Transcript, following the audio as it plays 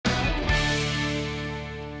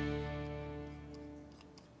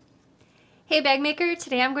Hey bag maker,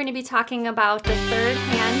 today I'm going to be talking about the third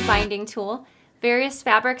hand binding tool, various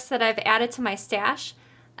fabrics that I've added to my stash,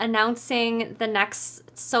 announcing the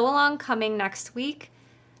next sew along coming next week.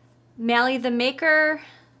 Mally the Maker,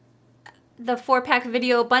 the 4-pack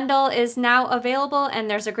video bundle is now available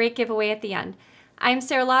and there's a great giveaway at the end. I'm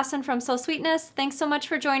Sarah Lawson from Sew Sweetness. Thanks so much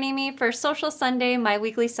for joining me for Sewcial Sunday, my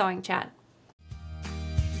weekly sewing chat.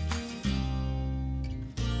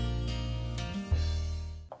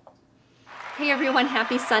 Hey everyone,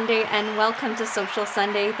 happy Sunday and welcome to Sewcial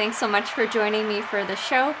Sunday. Thanks so much for joining me for the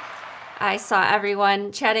show. I saw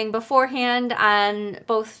everyone chatting beforehand on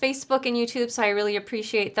both Facebook and YouTube, so I really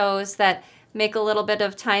appreciate those that make a little bit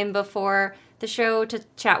of time before the show to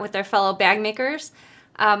chat with their fellow bag makers.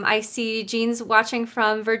 I see Jean's watching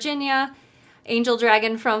from Virginia, Angel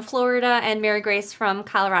Dragon from Florida, and Mary Grace from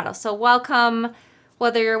Colorado. So welcome,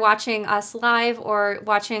 whether you're watching us live or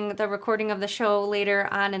watching the recording of the show later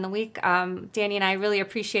on in the week. Danny and I really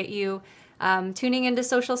appreciate you tuning into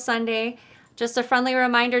Sewcial Sunday. Just a friendly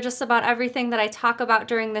reminder, just about everything that I talk about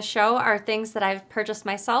during the show are things that I've purchased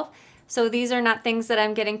myself. So these are not things that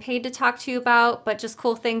I'm getting paid to talk to you about, but just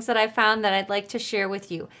cool things that I've found that I'd like to share with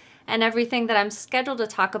you. And everything that I'm scheduled to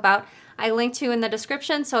talk about, I link to in the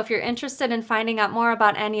description. So if you're interested in finding out more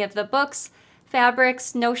about any of the books,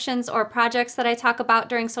 fabrics, notions, or projects that I talk about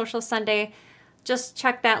during Sewcial Sunday, just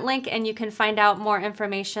check that link and you can find out more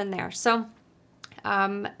information there. So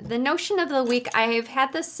the notion of the week, I've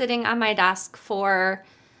had this sitting on my desk for,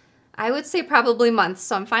 I would say, probably months.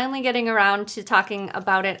 So I'm finally getting around to talking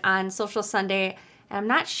about it on Sewcial Sunday. And I'm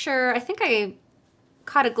not sure, I think I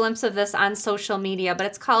caught a glimpse of this on social media, but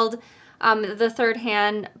it's called the Third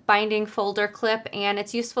Hand Binding Folder Clip, and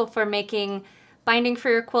it's useful for making binding for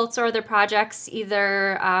your quilts or other projects,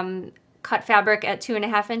 either cut fabric at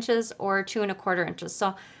 2.5 inches or 2.25 inches.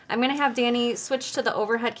 So I'm going to have Danny switch to the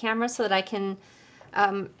overhead camera so that I can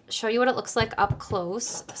show you what it looks like up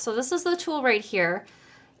close. So this is the tool right here.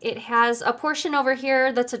 It has a portion over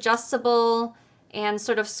here that's adjustable and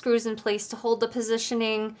sort of screws in place to hold the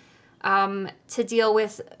positioning to deal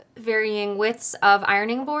with varying widths of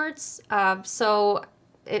ironing boards. So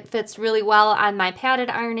it fits really well on my padded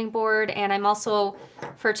ironing board, and I'm also,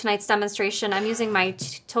 for tonight's demonstration, I'm using my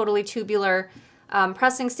totally tubular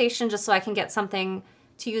pressing station just so I can get something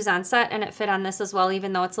to use on set, and it fit on this as well,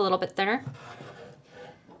 even though it's a little bit thinner.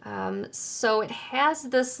 So it has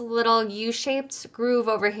this little U-shaped groove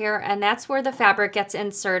over here, and that's where the fabric gets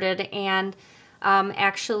inserted, and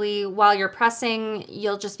actually while you're pressing,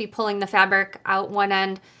 you'll just be pulling the fabric out one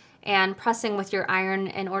end and pressing with your iron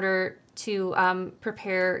in order to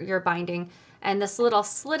prepare your binding. And this little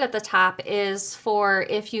slit at the top is for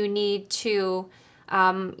if you need to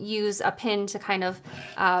use a pin to kind of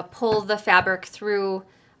pull the fabric through,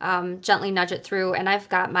 gently nudge it through. And I've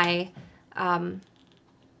got my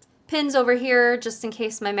pins over here just in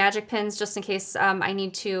case, my magic pins, just in case I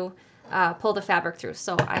need to pull the fabric through.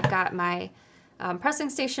 So I've got my pressing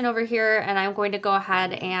station over here, and I'm going to go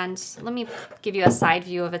ahead and let me give you a side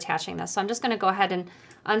view of attaching this. So I'm just going to go ahead and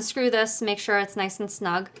unscrew this, make sure it's nice and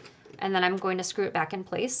snug, and then I'm going to screw it back in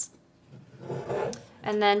place.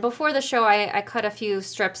 And then before the show, I cut a few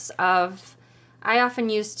strips of, I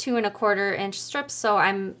often use 2.25 inch strips,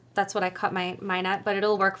 so that's what I cut mine at, but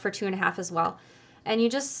it'll work for 2.5 as well. And you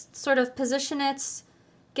just sort of position it,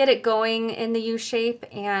 get it going in the U shape,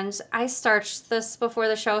 and I starched this before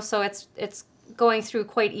the show, so it's going through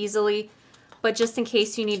quite easily, but just in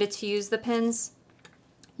case you needed to use the pins,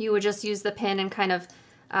 you would just use the pin and kind of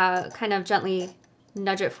gently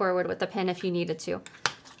nudge it forward with the pin if you needed to.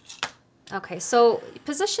 Okay, so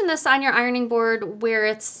position this on your ironing board where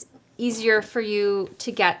it's easier for you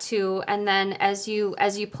to get to, and then as you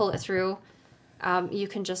pull it through, you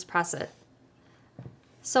can just press it.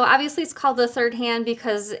 So obviously it's called the third hand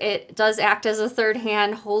because it does act as a third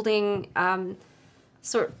hand, holding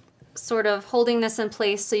sort of holding this in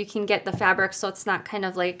place so you can get the fabric so it's not kind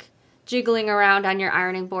of like jiggling around on your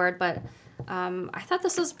ironing board. But I thought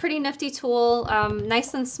this was a pretty nifty tool,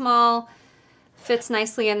 nice and small, fits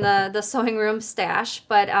nicely in the sewing room stash.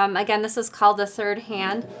 But again, this is called the Third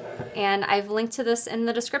Hand, and I've linked to this in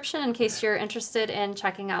the description in case you're interested in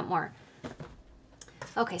checking out more.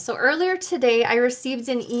 Okay, so earlier today I received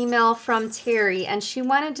an email from Terry, and she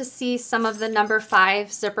wanted to see some of the number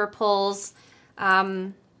 5 zipper pulls,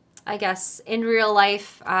 I guess in real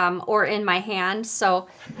life or in my hand. So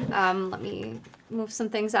let me move some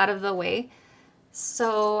things out of the way.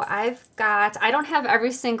 So I don't have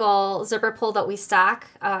every single zipper pull that we stock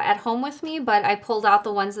at home with me, but I pulled out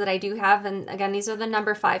the ones that I do have. And again, these are the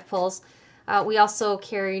number 5 pulls. We also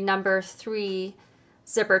carry number 3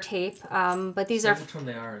 zipper tape. But these are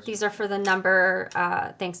for the number.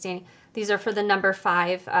 Thanks, Danny. These are for the number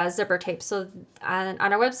 5 zipper tape. So on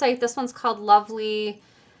our website, this one's called Lovely.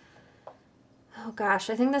 Oh gosh,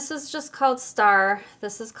 I think this is just called Star.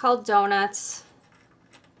 This is called Donuts.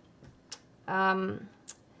 I'm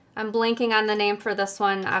blanking on the name for this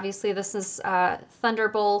one. Obviously, this is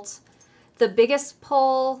Thunderbolt. The biggest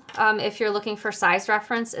pull, if you're looking for size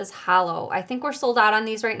reference, is Hollow. I think we're sold out on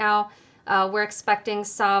these right now. We're expecting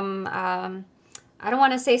some, I don't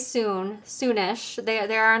want to say soonish.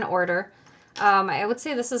 They are in order. I would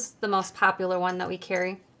say this is the most popular one that we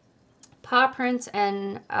carry. Paw print,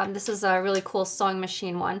 and this is a really cool sewing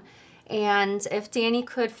machine one. And if Danny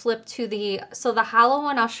could flip to the Hollow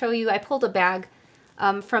one, I'll show you. I pulled a bag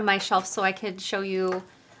from my shelf so I could show you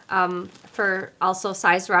for also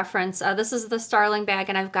size reference. This is the Starling bag,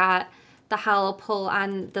 and I've got the Hollow pull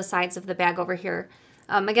on the sides of the bag over here.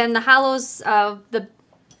 Again, the Hollow's the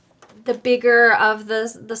bigger of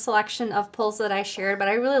the selection of pulls that I shared, but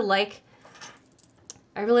I really like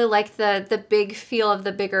the big feel of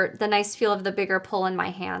the nice feel of the bigger pull in my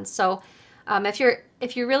hand. So if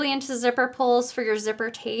you're really into zipper pulls for your zipper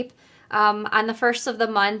tape, on the 1st of the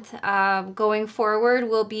month going forward,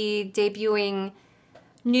 we'll be debuting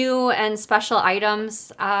new and special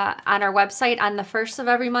items on our website on the 1st of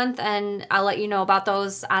every month, and I'll let you know about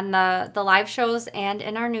those on the live shows and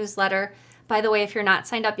in our newsletter. By the way, if you're not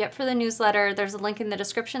signed up yet for the newsletter, there's a link in the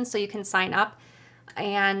description so you can sign up.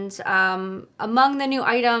 And among the new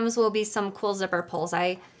items will be some cool zipper pulls.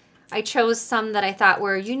 I chose some that I thought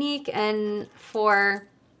were unique and for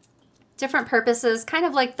different purposes, kind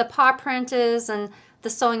of like the paw print is and the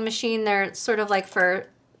sewing machine. They're sort of like for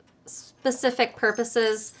specific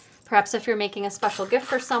purposes, perhaps if you're making a special gift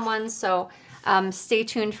for someone. So stay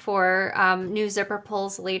tuned for new zipper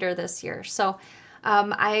pulls later this year. So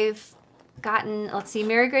I've gotten, let's see,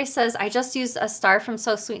 Mary Grace says, I just used a star from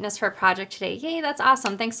So Sweetness for a project today. Yay, that's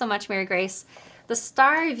awesome. Thanks so much, Mary Grace. The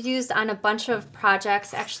star I've used on a bunch of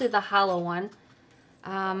projects, actually the Hollow one.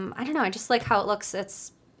 I don't know, I just like how it looks.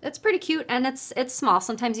 It's pretty cute, and it's small.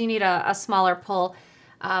 Sometimes you need a smaller pull,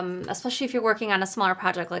 especially if you're working on a smaller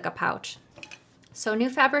project like a pouch. So new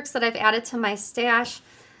fabrics that I've added to my stash.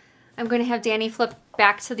 I'm going to have Danny flip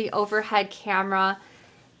back to the overhead camera.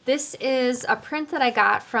 This is a print that I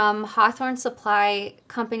got from Hawthorne Supply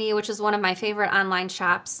Company, which is one of my favorite online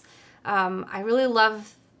shops. I really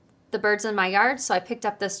love the birds in my yard, so I picked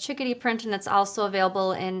up this chickadee print, and it's also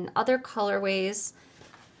available in other colorways.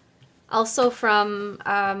 Also from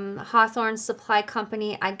Hawthorne Supply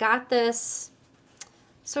Company, I got this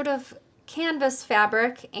sort of canvas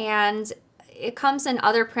fabric, and it comes in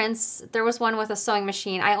other prints. There was one with a sewing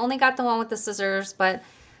machine. I only got the one with the scissors, but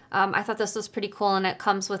I thought this was pretty cool, and it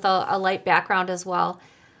comes with a light background as well.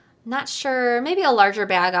 Not sure, maybe a larger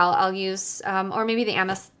bag I'll use, or maybe the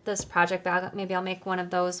Amethyst Project bag. Maybe I'll make one of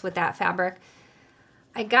those with that fabric.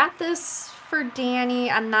 I got this for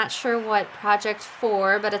Danny. I'm not sure what project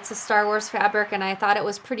for, but it's a Star Wars fabric, and I thought it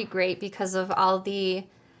was pretty great because of all the,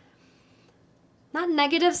 not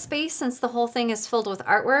negative space since the whole thing is filled with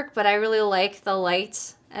artwork, but I really like the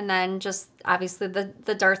light, and then just obviously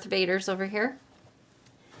the Darth Vaders over here.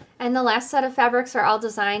 And the last set of fabrics are all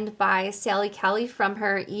designed by Sally Kelly from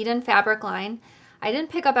her Eden fabric line. I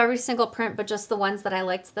didn't pick up every single print, but just the ones that I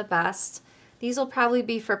liked the best. These will probably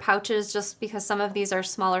be for pouches just because some of these are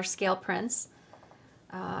smaller scale prints.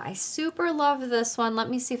 I super love this one.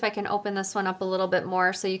 Let me see if I can open this one up a little bit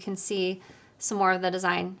more so you can see some more of the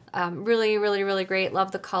design. Really, really, really great.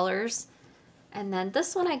 Love the colors. And then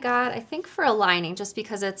this one I got, I think for a lining, just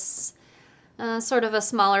because it's sort of a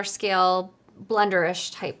smaller scale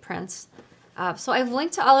blenderish type prints. So I've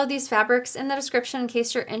linked to all of these fabrics in the description in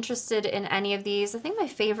case you're interested in any of these. I think my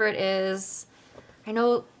favorite is, I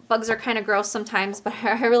know bugs are kind of gross sometimes, but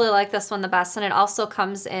I really like this one the best. And it also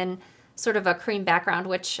comes in sort of a cream background,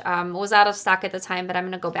 which was out of stock at the time, but I'm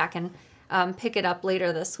going to go back and pick it up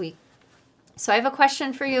later this week. So I have a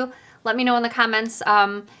question for you. Let me know in the comments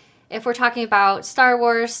if we're talking about Star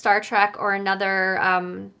Wars, Star Trek, or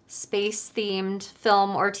another space-themed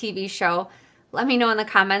film or TV show. Let me know in the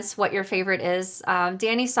comments what your favorite is.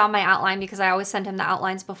 Danny saw my outline because I always send him the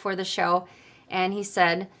outlines before the show, and he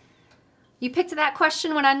said, you picked that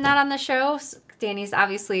question when I'm not on the show? So Danny's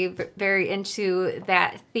obviously very into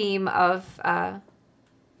that theme of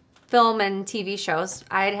film and TV shows.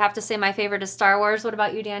 I'd have to say my favorite is Star Wars. What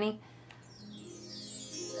about you, Danny?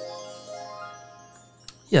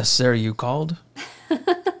 Yes, sir, you called.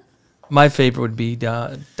 My favorite would be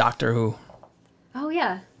Doctor Who. Oh,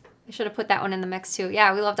 yeah. I should have put that one in the mix, too.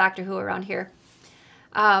 Yeah, we love Doctor Who around here.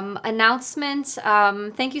 Announcement.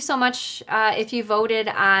 Thank you so much if you voted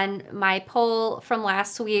on my poll from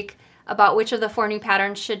last week about which of the 4 new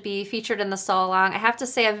patterns should be featured in the sew along. I have to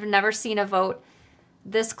say I've never seen a vote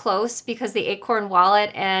this close because the Acorn wallet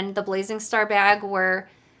and the Blazingstar bag were,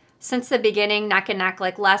 since the beginning, neck and neck,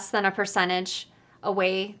 like less than a percentage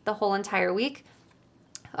away the whole entire week.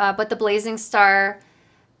 But the Blazingstar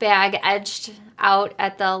bag edged out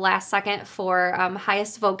at the last second for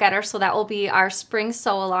highest vote getter. So that will be our spring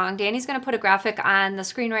sew along. Danny's going to put a graphic on the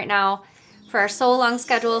screen right now for our sew along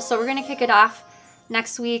schedule. So we're going to kick it off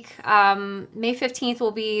next week. May 15th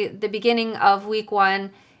will be the beginning of week 1.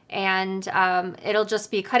 And it'll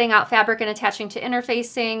just be cutting out fabric and attaching to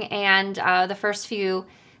interfacing, and the first few,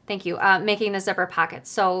 thank you, making the zipper pockets.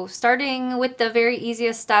 So starting with the very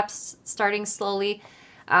easiest steps, starting slowly.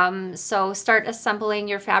 So start assembling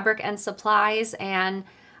your fabric and supplies, and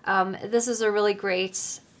this is a really great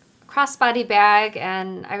crossbody bag,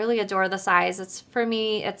 and I really adore the size. It's, for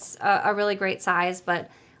me, it's a really great size,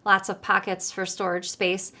 but lots of pockets for storage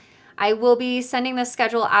space. I will be sending the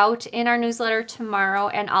schedule out in our newsletter tomorrow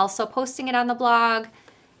and also posting it on the blog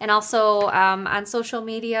and also on social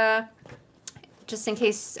media, just in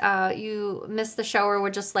case you missed the show or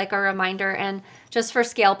would just like a reminder. And just for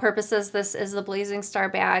scale purposes, this is the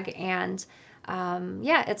Blazingstar bag, and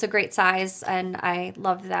yeah, it's a great size, and I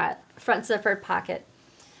love that front zippered pocket.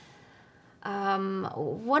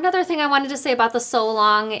 One other thing I wanted to say about the sew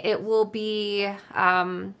along, it will be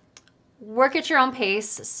work at your own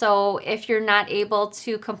pace. So if you're not able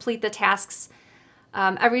to complete the tasks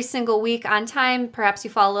every single week on time, perhaps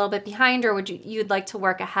you fall a little bit behind, or you'd like to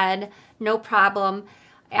work ahead, no problem.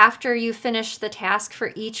 After you finish the task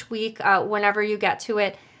for each week, whenever you get to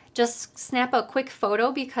it, just snap a quick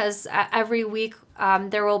photo, because every week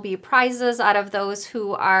there will be prizes out of those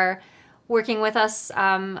who are working with us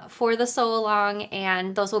for the sew along,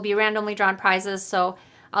 and those will be randomly drawn prizes. So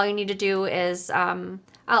all you need to do is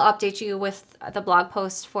I'll update you with the blog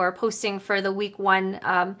post for posting for the week 1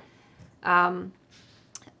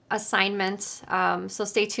 assignment. So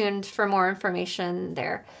stay tuned for more information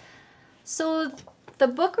there. So the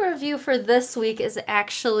book review for this week is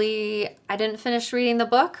actually, I didn't finish reading the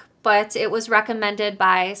book, but it was recommended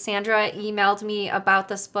by Sandra. Emailed me about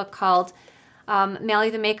this book called Mally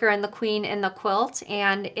the Maker and the Queen in the Quilt,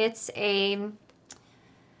 and it's a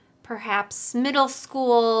perhaps middle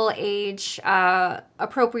school age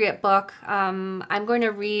appropriate book. I'm going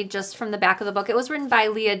to read just from the back of the book. It was written by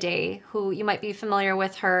Leah Day, who you might be familiar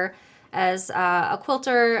with her as a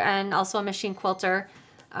quilter and also a machine quilter.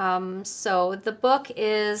 So the book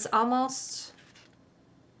is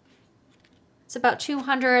it's about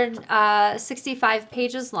 265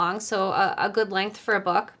 pages long, so a good length for a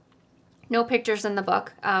book. No pictures in the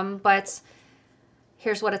book, but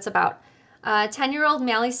here's what it's about. 10-year-old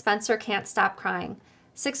Mally Spencer can't stop crying.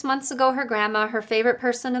 6 months ago, her grandma, her favorite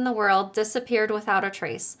person in the world, disappeared without a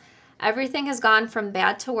trace. Everything has gone from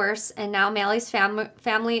bad to worse, and now Mally's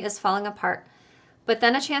family is falling apart. But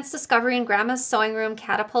then a chance discovery in Grandma's sewing room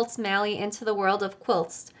catapults Mally into the world of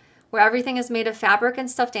quilts, where everything is made of fabric and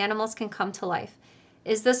stuffed animals can come to life.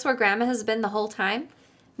 Is this where Grandma has been the whole time?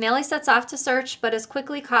 Mally sets off to search, but is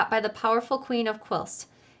quickly caught by the powerful queen of quilts.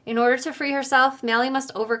 In order to free herself, Mally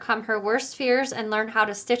must overcome her worst fears and learn how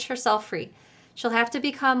to stitch herself free. She'll have to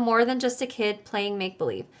become more than just a kid playing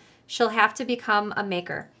make-believe. She'll have to become a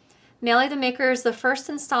maker. Mally the Maker is the first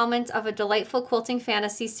installment of a delightful quilting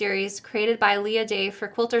fantasy series created by Leah Day for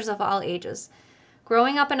quilters of all ages.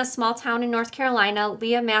 Growing up in a small town in North Carolina,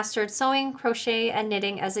 Leah mastered sewing, crochet, and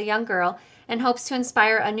knitting as a young girl and hopes to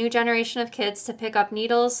inspire a new generation of kids to pick up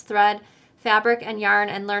needles, thread, fabric, and yarn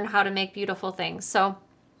and learn how to make beautiful things. So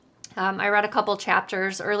I read a couple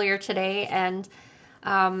chapters earlier today, and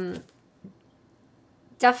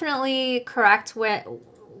definitely correct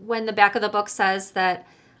when the back of the book says that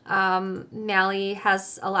Mally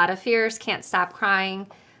has a lot of fears, can't stop crying,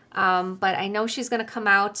 but I know she's going to come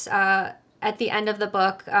out at the end of the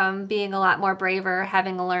book being a lot more braver,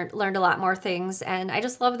 having learned a lot more things, and I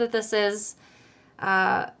just love that this is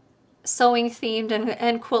sewing themed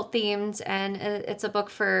and quilt themed, and it's a book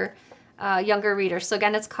for younger readers. So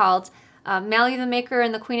again, it's called Mally the Maker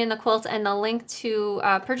and the Queen in the Quilt, and the link to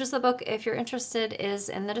purchase the book if you're interested is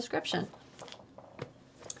in the description.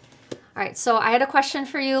 All right, so I had a question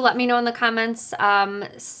for you. Let me know in the comments,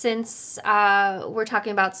 since we're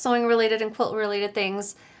talking about sewing related and quilt related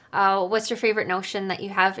things, what's your favorite notion that you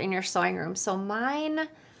have in your sewing room? So mine,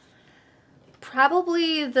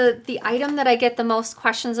 probably the item that I get the most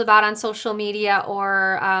questions about on social media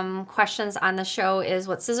or questions on the show is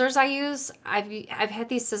what scissors I use. I've had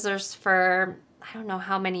these scissors for I don't know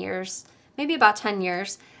how many years, maybe about 10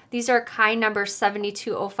 years. These are Kai number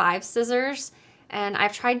 7205 scissors, and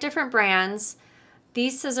I've tried different brands.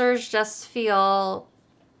 These scissors just feel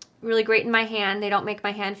really great in my hand. They don't make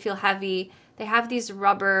my hand feel heavy. They have these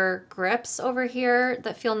rubber grips over here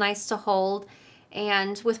that feel nice to hold.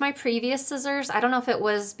 And with my previous scissors, I don't know if it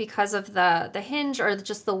was because of the hinge or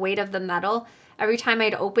just the weight of the metal, every time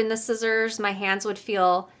I'd open the scissors, my hands would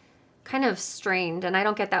feel kind of strained, and I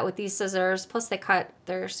don't get that with these scissors. Plus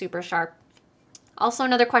they're super sharp. Also,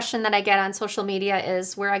 another question that I get on social media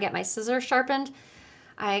is where I get my scissors sharpened.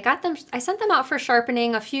 I sent them out for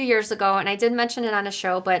sharpening a few years ago, and I did mention it on a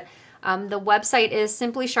show, but the website is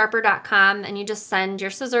simplysharper.com, and you just send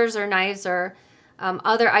your scissors or knives or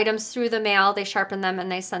other items through the mail. They sharpen them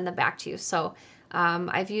and they send them back to you. So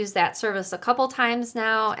I've used that service a couple times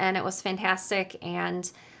now, and it was fantastic.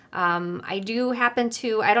 And I do happen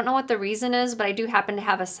to, I don't know what the reason is, but I do happen to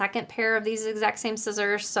have a second pair of these exact same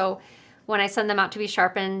scissors. So when I send them out to be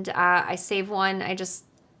sharpened, I save one. I just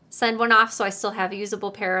send one off so I still have a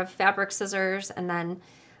usable pair of fabric scissors, and then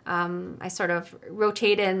I sort of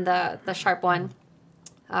rotate in the sharp one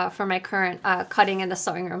for my current cutting in the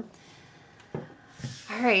sewing room.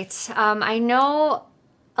 All right, I know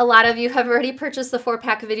a lot of you have already purchased the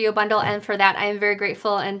 4-pack video bundle, and for that I am very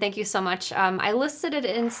grateful and thank you so much. I listed it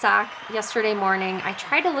in stock yesterday morning. I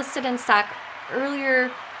tried to list it in stock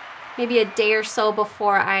earlier, maybe a day or so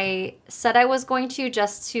before I said I was going to,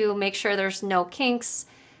 just to make sure there's no kinks.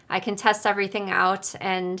 I can test everything out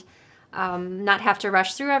and not have to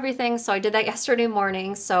rush through everything. So I did that yesterday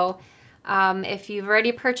morning. So if you've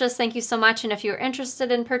already purchased, thank you so much. And if you're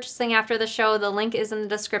interested in purchasing after the show, the link is in the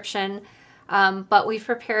description. But we've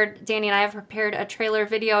prepared, Danny and I have prepared a trailer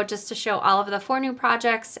video just to show all of the 4 new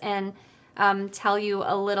projects and tell you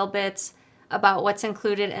a little bit about what's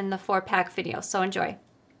included in the 4-pack video. So enjoy.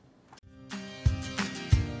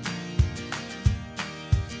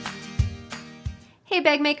 Hey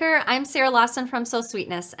Bag Maker, I'm Sarah Lawson from Sew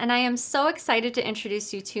Sweetness, and I am so excited to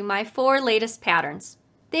introduce you to my 4 latest patterns.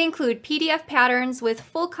 They include PDF patterns with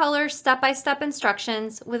full color step-by-step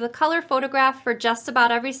instructions with a color photograph for just about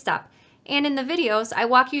every step. And in the videos, I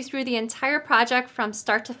walk you through the entire project from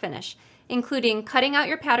start to finish, including cutting out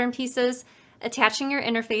your pattern pieces, attaching your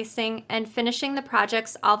interfacing, and finishing the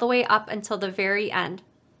projects all the way up until the very end.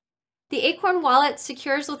 The Acorn wallet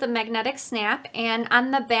secures with a magnetic snap, and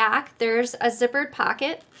on the back there's a zippered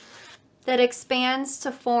pocket that expands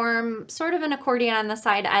to form sort of an accordion on the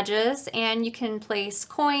side edges, and you can place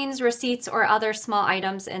coins, receipts, or other small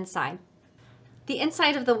items inside. The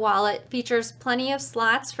inside of the wallet features plenty of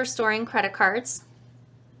slots for storing credit cards.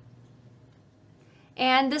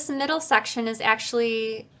 And this middle section is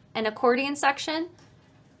actually an accordion section.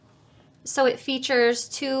 So it features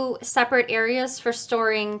 2 separate areas for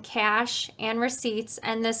storing cash and receipts,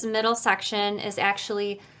 and this middle section is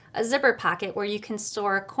actually a zipper pocket where you can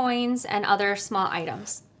store coins and other small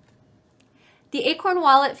items. The Acorn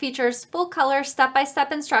wallet features full color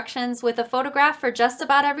step-by-step instructions with a photograph for just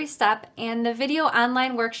about every step, and the video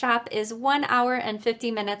online workshop is 1 hour and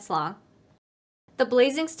 50 minutes long. The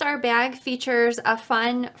Blazingstar Bag features a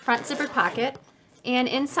fun front zippered pocket, and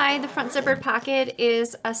inside the front zippered pocket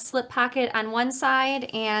is a slip pocket on one side,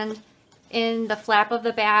 and in the flap of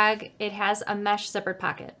the bag it has a mesh zippered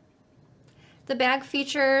pocket. The bag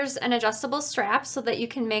features an adjustable strap so that you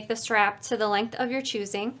can make the strap to the length of your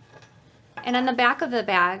choosing. And on the back of the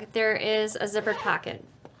bag there is a zippered pocket.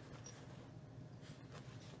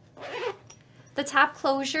 The top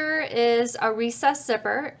closure is a recessed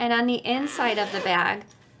zipper, and on the inside of the bag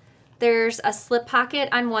there's a slip pocket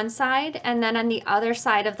on one side, and then on the other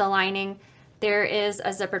side of the lining there is a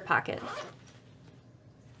zippered pocket.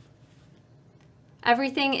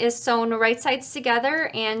 Everything is sewn right sides together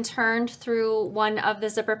and turned through one of the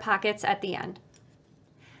zipper pockets at the end.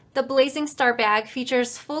 The Blazingstar Bag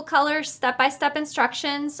features full color step-by-step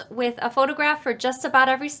instructions with a photograph for just about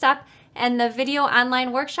every step, and the video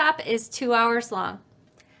online workshop is 2 hours long.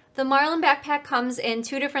 The Marlin backpack comes in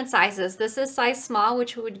 2 different sizes. This is size small,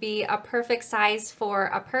 which would be a perfect size for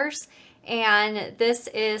a purse, and this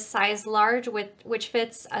is size large, which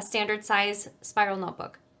fits a standard size spiral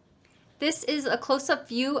notebook. This is a close-up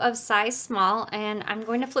view of size small, and I'm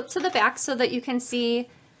going to flip to the back so that you can see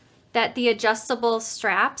that the adjustable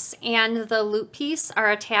straps and the loop piece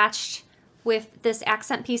are attached with this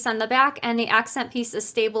accent piece on the back, and the accent piece is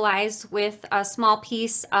stabilized with a small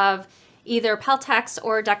piece of either Peltex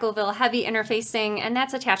or Decoville heavy interfacing, and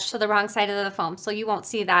that's attached to the wrong side of the foam, so you won't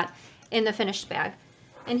see that in the finished bag.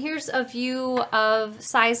 And here's a view of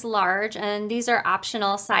size large, and these are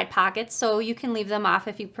optional side pockets, so you can leave them off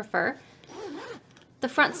if you prefer. The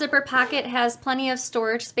front zipper pocket has plenty of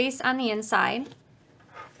storage space on the inside.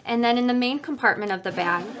 And then in the main compartment of the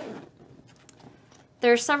bag,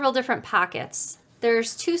 there's several different pockets.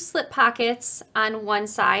 There's 2 slip pockets on one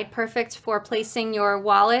side, perfect for placing your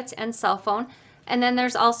wallet and cell phone. And then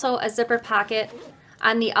there's also a zipper pocket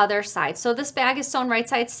on the other side. So this bag is sewn right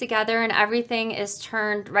sides together and everything is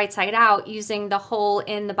turned right side out using the hole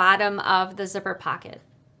in the bottom of the zipper pocket.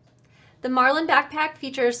 The Marlin backpack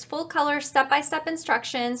features full color step-by-step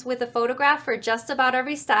instructions with a photograph for just about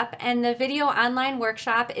every step, and the video online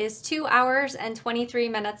workshop is 2 hours and 23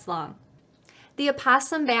 minutes long. The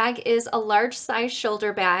opossum bag is a large size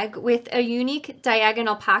shoulder bag with a unique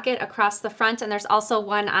diagonal pocket across the front, and there's also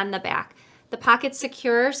one on the back. The pocket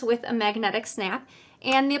secures with a magnetic snap,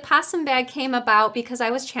 and the opossum bag came about because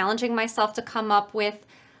I was challenging myself to come up with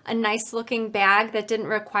a nice looking bag that didn't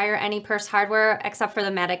require any purse hardware except for the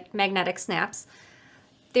magnetic snaps.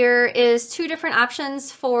 There is 2 different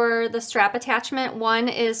options for the strap attachment. One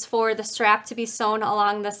is for the strap to be sewn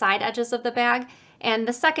along the side edges of the bag, and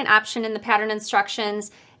the second option in the pattern instructions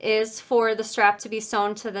is for the strap to be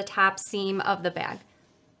sewn to the top seam of the bag.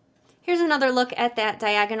 Here's another look at that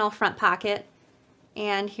diagonal front pocket,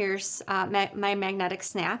 and here's my magnetic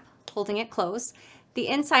snap holding it closed. The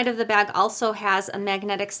inside of the bag also has a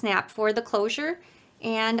magnetic snap for the closure,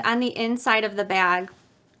 and on the inside of the bag,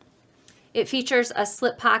 it features a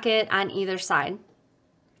slip pocket on either side.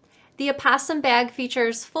 The opossum bag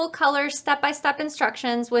features full color step-by-step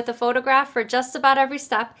instructions with a photograph for just about every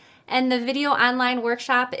step, and the video online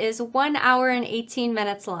workshop is 1 hour and 18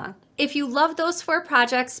 minutes long. If you love those 4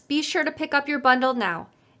 projects, be sure to pick up your bundle now.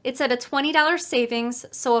 It's at a $20 savings,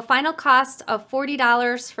 so a final cost of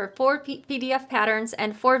 $40 for 4 PDF patterns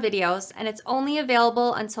and 4 videos, and it's only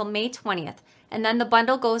available until May 20th, and then the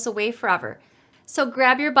bundle goes away forever. So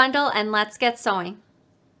grab your bundle and let's get sewing.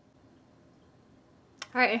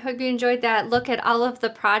 All right, I hope you enjoyed that look at all of the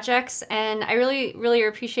projects, and I really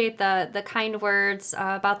appreciate the kind words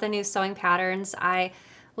about the new sewing patterns. I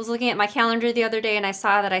was looking at my calendar the other day and I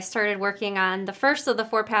saw that I started working on the first of the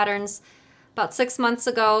 4 patterns about 6 months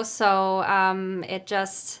ago, so I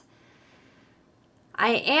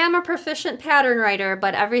am a proficient pattern writer,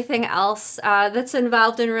 but everything else that's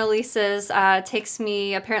involved in releases takes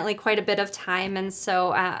me apparently quite a bit of time, and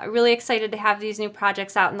so really excited to have these new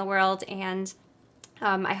projects out in the world, and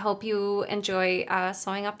I hope you enjoy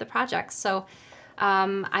sewing up the projects. So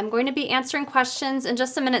I'm going to be answering questions in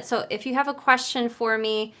just a minute, so if you have a question for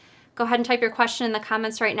me, go ahead and type your question in the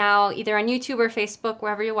comments right now, either on YouTube or Facebook,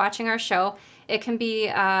 wherever you're watching our show. It can be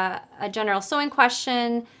a general sewing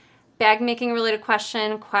question, bag making related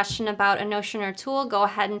question about a notion or tool. Go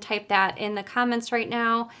ahead and type that in the comments right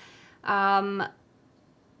now.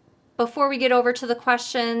 Before we get over to the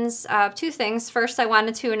questions, 2 things. First, I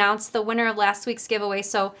wanted to announce the winner of last week's giveaway.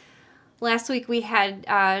 So last week we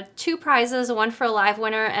had 2 prizes, one for a live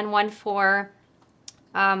winner and one for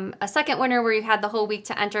a second winner where you had the whole week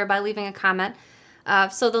to enter by leaving a comment.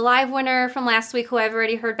 So the live winner from last week, who I've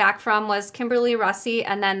already heard back from, was Kimberly Russi,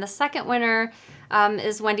 and then the second winner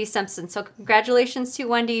is Wendy Simpson. So congratulations to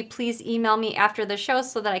Wendy. Please email me after the show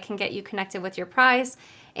so that I can get you connected with your prize.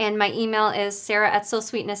 And my email is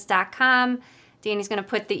sarah@sewsweetness.com. Danny's going to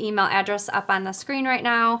put the email address up on the screen right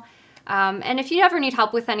now. And if you ever need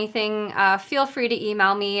help with anything, feel free to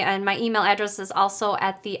email me, and my email address is also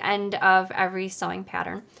at the end of every sewing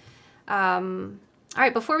pattern. All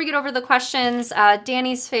right, before we get over to the questions,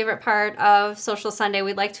 Danny's favorite part of Sewcial Sunday,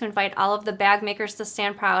 we'd like to invite all of the bag makers to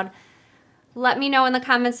stand proud. Let me know in the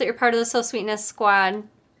comments that you're part of the Sew Sweetness squad.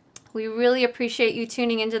 We really appreciate you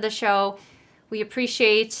tuning into the show. We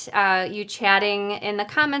appreciate you chatting in the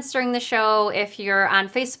comments during the show. If you're on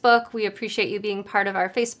Facebook, we appreciate you being part of our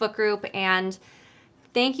Facebook group, and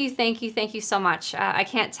thank you so much. I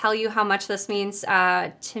can't tell you how much this means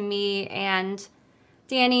to me and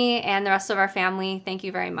Danny and the rest of our family. Thank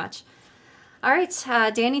you very much. All right,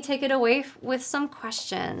 Danny, take it away with some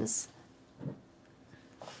questions.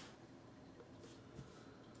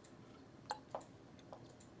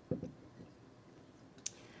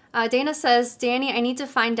 Dana says, Danny, I need to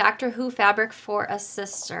find Doctor Who fabric for a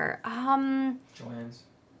sister. Joanne's.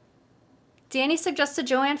 Danny suggested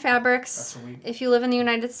Joanne Fabrics. If you live in the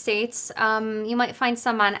United States, you might find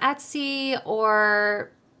some on Etsy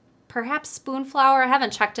or perhaps Spoonflower. I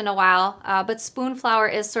haven't checked in a while, but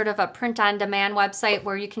Spoonflower is sort of a print-on-demand website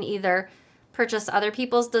where you can either purchase other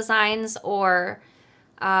people's designs or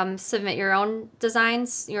submit your own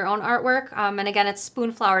designs, your own artwork. And again, it's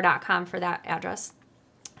spoonflower.com for that address.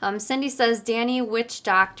 Cindy says, Danny, which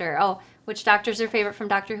doctor? Oh, which doctor's your favorite from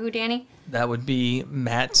Doctor Who, Danny? That would be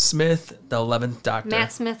Matt Smith, the 11th Doctor.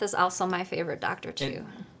 Matt Smith is also my favorite doctor, too.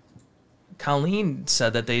 Colleen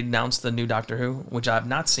said that they announced the new Doctor Who, which I have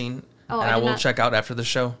not seen, and I will check out after the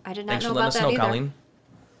show. I did not Thanks know for letting about us that know, either. Colleen.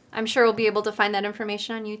 I'm sure we'll be able to find that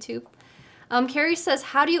information on YouTube. Carrie says,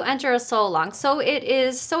 how do you enter a sew-along? So it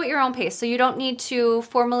is sew at your own pace. So you don't need to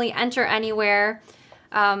formally enter anywhere.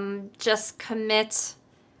 Just commit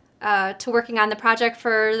to working on the project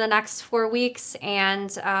for the next 4 weeks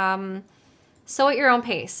and sew at your own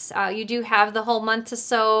pace. You do have the whole month to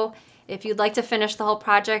sew. If you'd like to finish the whole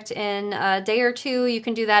project in a day or two, you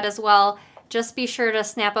can do that as well. Just be sure to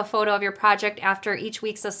snap a photo of your project after each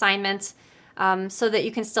week's assignment so that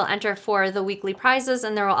you can still enter for the weekly prizes,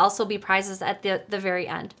 and there will also be prizes at the very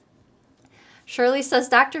end. Shirley says,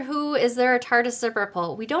 Doctor Who, is there a TARDIS zipper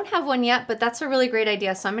pull? We don't have one yet, but that's a really great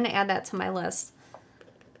idea, so I'm going to add that to my list.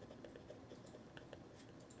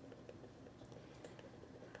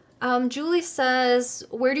 Julie says,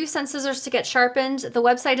 where do you send scissors to get sharpened? The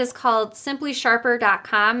website is called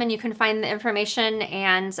simplysharper.com, and you can find the information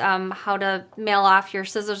and how to mail off your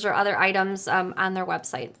scissors or other items on their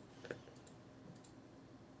website.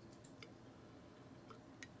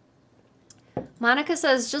 Monica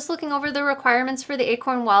says, just looking over the requirements for the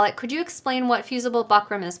Acorn wallet, could you explain what fusible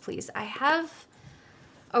buckram is, please? I have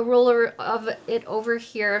a roller of it over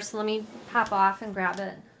here, so let me pop off and grab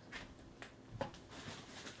it.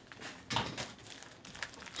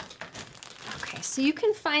 Okay, so you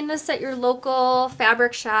can find this at your local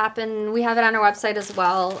fabric shop, and we have it on our website as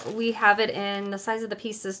well. We have it in the size of the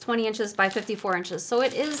piece is 20 inches by 54 inches, so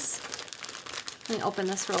it is, let me open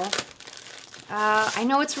this roll. I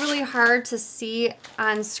know it's really hard to see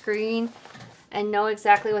on screen and know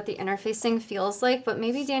exactly what the interfacing feels like, but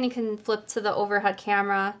maybe Danny can flip to the overhead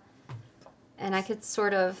camera and I could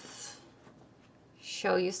sort of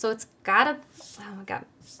show you. So it's got a, oh, I got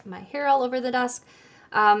my hair all over the desk.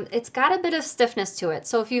 It's got a bit of stiffness to it.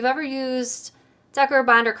 So if you've ever used Decor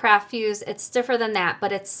Bond or Craft Fuse, it's stiffer than that,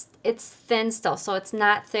 but it's thin still. So it's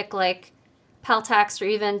not thick like Peltex or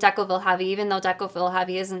even Decovil Heavy, even though Decovil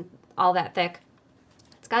Heavy isn't all that thick.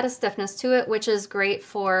 It's got a stiffness to it, which is great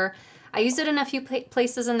for, I used it in a few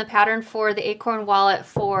places in the pattern for the Acorn wallet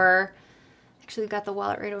for, actually got the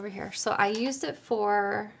wallet right over here. So I used it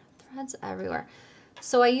for, threads everywhere.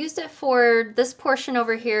 So I used it for this portion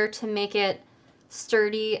over here to make it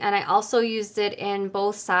sturdy, and I also used it in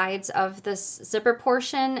both sides of this zipper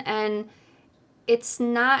portion, and it's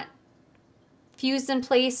not fused in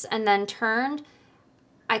place and then turned.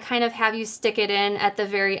 I kind of have you stick it in at the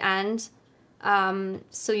very end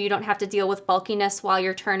so you don't have to deal with bulkiness while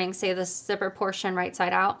you're turning, say, this zipper portion right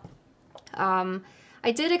side out.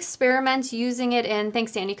 I did experiment using it in,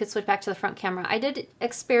 thanks Dan, you could switch back to the front camera. I did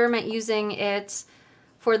experiment using it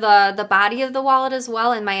for the body of the wallet as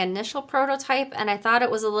well in my initial prototype, and I thought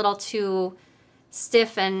it was a little too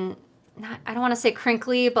stiff and, not, I don't want to say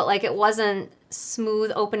crinkly, but like it wasn't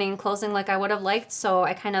smooth opening and closing like I would have liked, so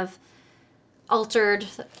I kind of altered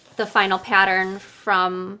the final pattern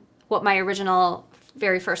from what my original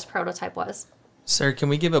very first prototype was. Sarah, can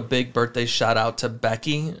we give a big birthday shout out to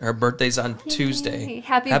Becky? Her birthday's on Tuesday.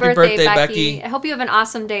 Happy birthday, Becky. I hope you have an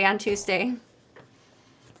awesome day on Tuesday.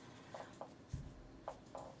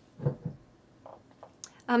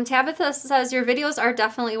 Tabitha says, your videos are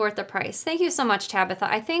definitely worth the price. Thank you so much, Tabitha.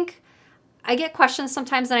 I think I get questions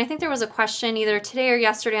sometimes, and I think there was a question either today or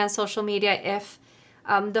yesterday on social media if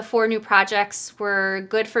the 4 new projects were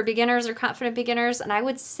good for beginners or confident beginners, and I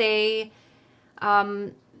would say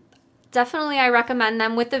definitely I recommend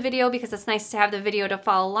them with the video because it's nice to have the video to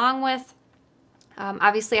follow along with.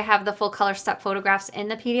 Obviously I have the full color step photographs in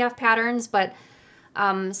the PDF patterns, but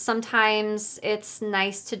sometimes it's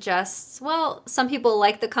nice to just, well, some people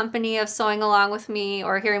like the company of sewing along with me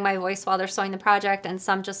or hearing my voice while they're sewing the project, and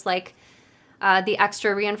some just like the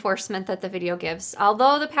extra reinforcement that the video gives.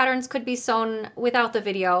 Although the patterns could be sewn without the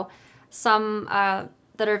video, some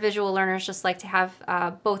that are visual learners just like to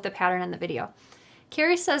have both the pattern and the video.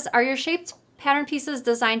 Carrie says, are your shaped pattern pieces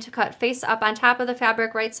designed to cut face up on top of the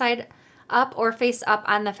fabric right side up or face up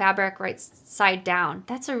on the fabric right side down?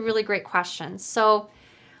 That's a really great question. So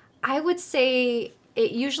I would say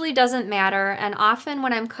it usually doesn't matter, and often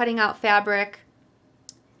when I'm cutting out fabric,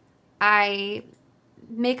 I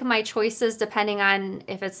make my choices depending on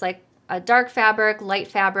if it's like a dark fabric, light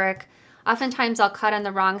fabric. Oftentimes I'll cut on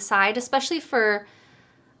the wrong side, especially for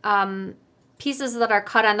pieces that are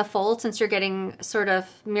cut on the fold, since you're getting sort of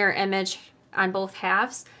mirror image on both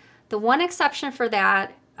halves. The one exception for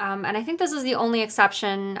that, and I think this is the only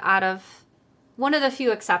exception out of one of the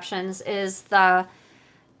few exceptions, is the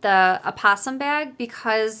the opossum bag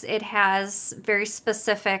because it has very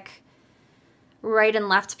specific right and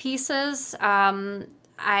left pieces.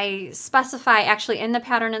 I specify actually in the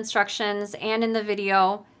pattern instructions and in the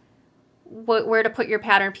video where to put your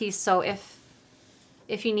pattern piece. So if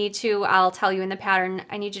you need to, I'll tell you in the pattern,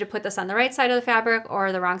 I need you to put this on the right side of the fabric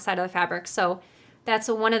or the wrong side of the fabric. So that's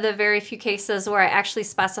one of the very few cases where I actually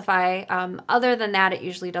specify. Other than that, it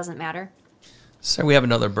usually doesn't matter. So we have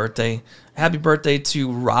another birthday. Happy birthday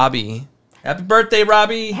to Robbie. Happy birthday,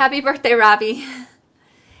 Robbie. Happy birthday, Robbie.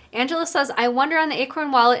 Angela says, I wonder on the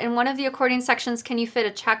Acorn wallet, in one of the accordion sections, can you fit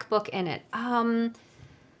a checkbook in it? I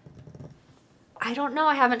don't know.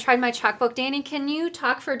 I haven't tried my checkbook. Danny, can you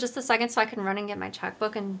talk for just a second so I can run and get my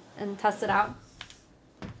checkbook and test it out?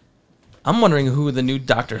 I'm wondering who the new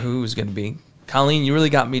Doctor Who is going to be. Colleen, you really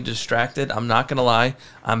got me distracted. I'm not going to lie.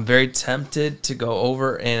 I'm very tempted to go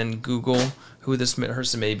over and Google who this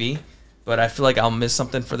person may be, but I feel like I'll miss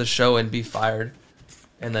something for the show and be fired.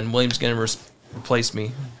 And then William's going to replace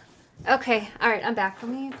me. Okay. All right. I'm back.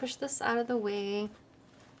 Let me push this out of the way.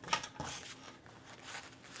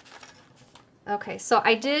 Okay. So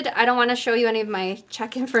I don't want to show you any of my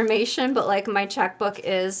check information, but like my checkbook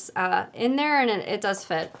is in there and it does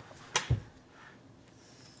fit.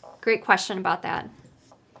 Great question about that.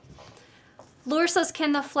 Laura says,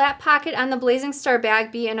 can the flat pocket on the Blazingstar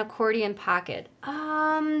bag be an accordion pocket?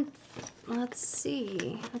 Let's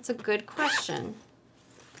see. That's a good question.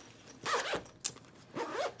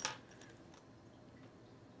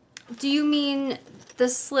 Do you mean the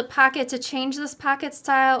slip pocket to change this pocket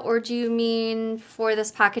style, or do you mean for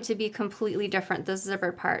this pocket to be completely different, the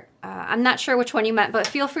zipper part? I'm not sure which one you meant, but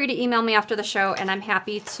feel free to email me after the show, and I'm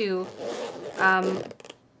happy to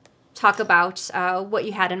talk about what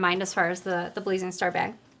you had in mind as far as the Blazingstar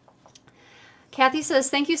bag. Kathy says,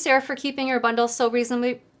 thank you, Sarah, for keeping your bundles so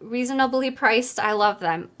reasonably priced. I love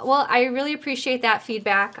them. Well, I really appreciate that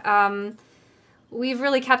feedback. We've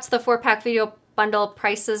really kept the 4-pack video bundle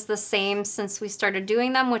prices the same since we started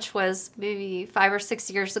doing them, which was maybe 5 or 6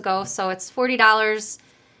 years ago. So it's $40.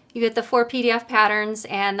 You get the 4 PDF patterns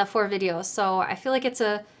and the 4 videos. So I feel like it's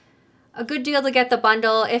a good deal to get the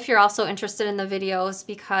bundle if you're also interested in the videos,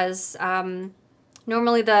 because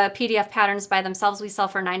normally the PDF patterns by themselves we sell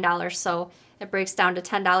for $9, so it breaks down to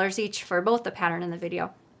 $10 each for both the pattern and the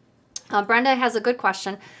video. Brenda has a good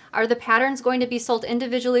question. Are the patterns going to be sold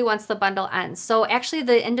individually once the bundle ends? So actually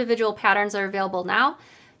the individual patterns are available now.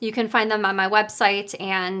 You can find them on my website,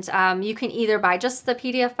 and you can either buy just the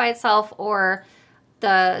PDF by itself or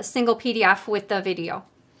the single PDF with the video.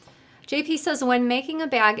 JP says, when making a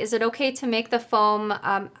bag, is it okay to make the foam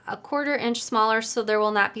a 1/4 inch smaller so there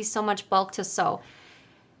will not be so much bulk to sew?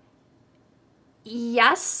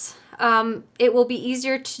 Yes, it will be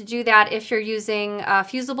easier to do that if you're using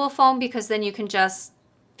fusible foam, because then you can just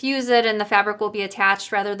fuse it and the fabric will be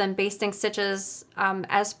attached rather than basting stitches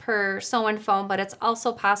as per sew-in foam. But it's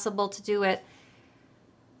also possible to do it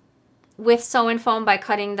with sew-in foam by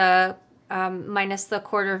cutting the minus the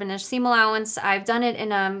 1/4 inch seam allowance. I've done it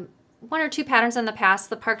in 1 or 2 patterns in the past.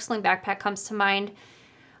 The Park Sling backpack comes to mind.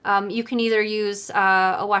 You can either use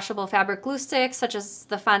a washable fabric glue stick, such as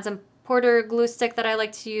the Fons and Porter glue stick that I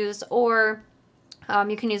like to use, or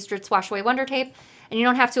you can use Dritz Wash Away Wonder Tape, and you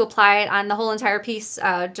don't have to apply it on the whole entire piece.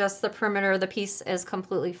 Just the perimeter of the piece is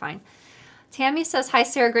completely fine. Tammy says, hi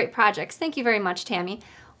Sarah, great projects. Thank you very much, Tammy.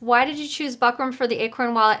 Why did you choose buckram for the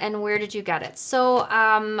Acorn wallet, and where did you get it? So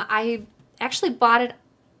I actually bought it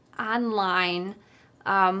online.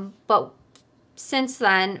 But since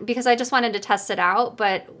then, because I just wanted to test it out,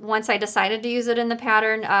 but once I decided to use it in the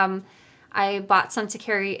pattern, I bought some to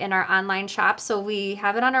carry in our online shop. So we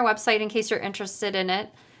have it on our website in case you're interested in it.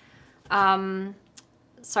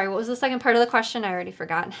 Sorry, what was the second part of the question? I already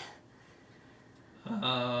forgot.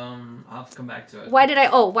 I'll have to come back to it. Why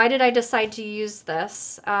did I decide to use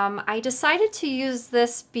this? I decided to use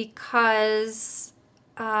this because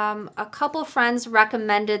a couple friends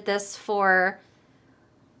recommended this for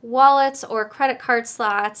wallets or credit card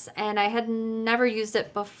slots, and I had never used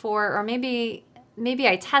it before, or maybe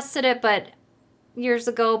I tested it but years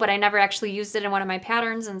ago, but I never actually used it in one of my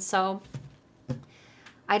patterns, and so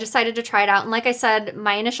I decided to try it out. And like I said,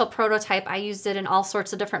 my initial prototype, I used it in all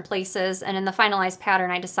sorts of different places, and in the finalized pattern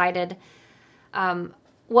I decided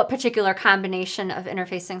what particular combination of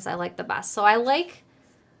interfacings I like the best. So I love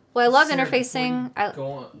Sarah, interfacing.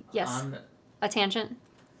 Yes, on a tangent.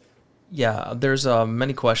 Yeah, there's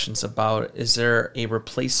many questions about, is there a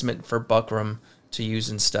replacement for buckram to use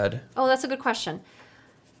instead? Oh, that's a good question.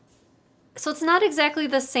 So it's not exactly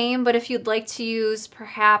the same, but if you'd like to use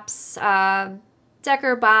perhaps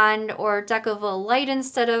Decker Bond or Decaville Light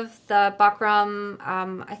instead of the Buckram,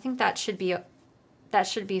 I think that should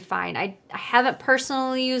be fine. I haven't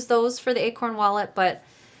personally used those for the Acorn wallet, but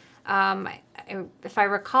if I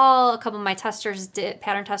recall, a couple of my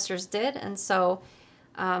pattern testers did, and so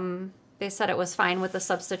they said it was fine with the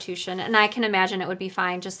substitution, and I can imagine it would be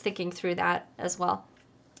fine just thinking through that as well.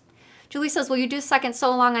 Julie says, will you do second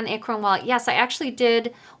sew along on the Acorn wallet? Yes, I actually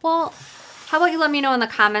did. Well, how about you let me know in the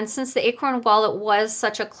comments, since the Acorn wallet was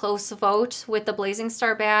such a close vote with the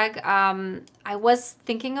Blazingstar bag, I was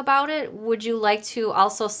thinking about it. Would you like to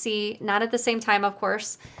also see, not at the same time, of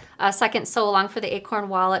course, a second sew along for the Acorn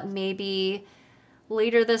wallet, maybe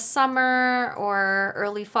later this summer or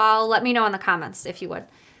early fall? Let me know in the comments if you would.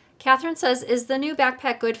 Catherine says, is the new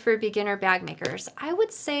backpack good for beginner bag makers? I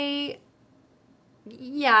would say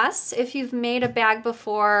yes, if you've made a bag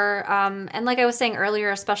before. And like I was saying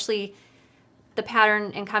earlier, especially the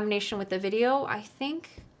pattern in combination with the video, I think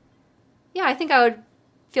I would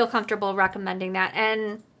feel comfortable recommending that.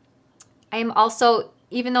 And I am also,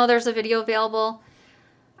 even though there's a video available,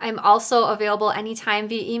 I'm also available anytime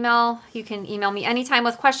via email. You can email me anytime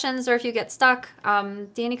with questions, or if you get stuck.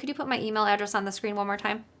 Danny, could you put my email address on the screen one more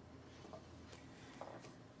time?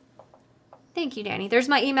 Thank you, Danny. There's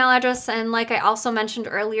my email address, and like I also mentioned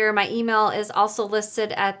earlier, my email is also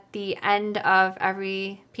listed at the end of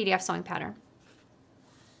every PDF sewing pattern.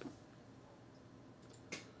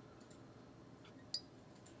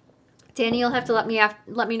 Danny, you'll have to let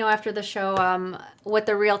me know after the show what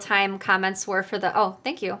the real-time comments were for the... Oh,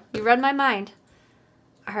 thank you. You read my mind.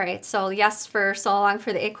 All right, so yes for sew along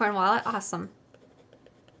for the Acorn wallet. Awesome.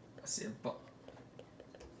 I see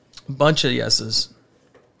a bunch of yeses.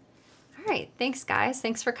 All right, thanks, guys.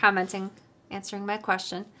 Thanks for commenting, answering my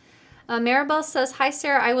question. Maribel says, hi,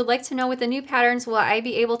 Sarah. I would like to know with the new patterns, will I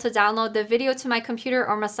be able to download the video to my computer,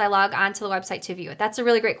 or must I log onto the website to view it? That's a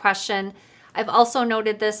really great question. I've also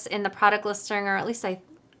noted this in the product listing, or at least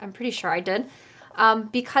I'm pretty sure I did.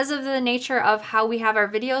 Because of the nature of how we have our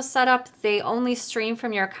videos set up, they only stream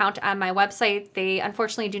from your account on my website. They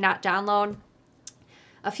unfortunately do not download.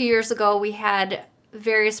 A few years ago, we had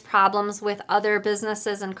various problems with other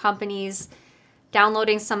businesses and companies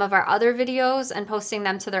downloading some of our other videos and posting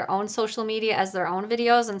them to their own social media as their own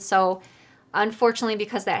videos. And so unfortunately,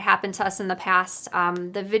 because that happened to us in the past,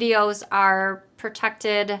 the videos are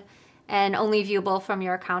protected and only viewable from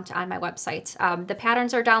your account on my website. The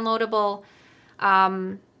patterns are downloadable.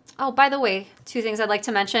 Oh, by the way, two things I'd like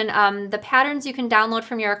to mention. The patterns you can download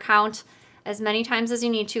from your account as many times as you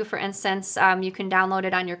need to. For instance, you can download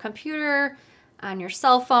it on your computer, on your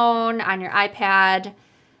cell phone, on your iPad.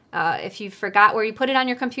 If you forgot where you put it on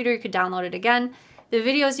your computer, you could download it again. The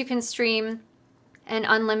videos you can stream an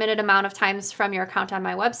unlimited amount of times from your account on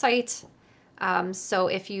my website. So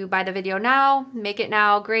if you buy the video now, make it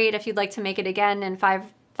now, great. If you'd like to make it again in five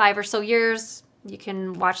or so years, you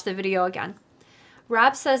can watch the video again.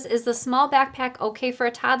 Rob says, is the small backpack okay for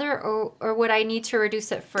a toddler, or would I need to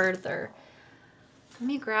reduce it further? Let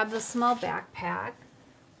me grab the small backpack.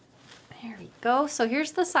 There we go. So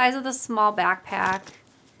here's the size of the small backpack.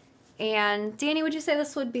 And Danny, would you say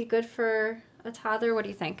this would be good for a toddler? What do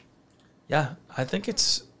you think? Yeah, I think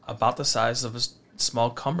it's about the size of a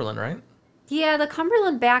small Cumberland, right? Yeah, the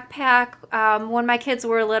Cumberland backpack, when my kids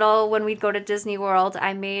were little, when we'd go to Disney World,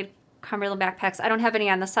 I made Cumberland backpacks. I don't have any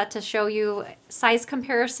on the set to show you size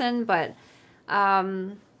comparison, but...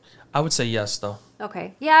 I would say yes, though.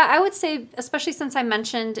 Okay. Yeah, I would say, especially since I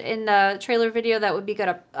mentioned in the trailer video, that would be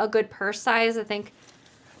good, a good purse size. I think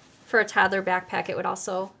for a toddler backpack, it would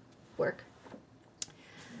also work.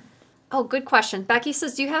 Oh, good question. Becky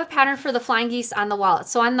says, do you have a pattern for the flying geese on the wallet?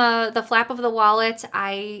 So on the flap of the wallet,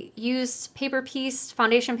 I used paper piece,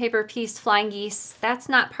 foundation paper piece, flying geese. That's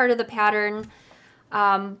not part of the pattern,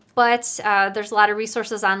 but there's a lot of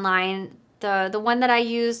resources online. The one that I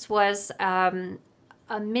used was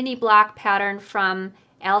a mini block pattern from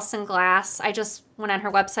Allison Glass. I just went on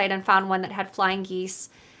her website and found one that had flying geese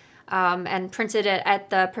and printed it at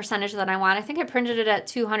the percentage that I want. I think I printed it at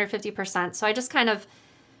 250%. So I just kind of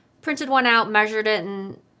printed one out, measured it,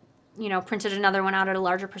 and printed another one out at a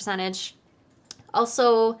larger percentage.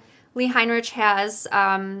 Also, Lee Heinrich has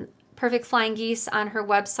Perfect Flying Geese on her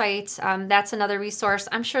website. That's another resource.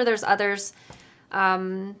 I'm sure there's others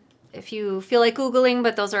if you feel like Googling,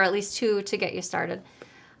 but those are at least two to get you started.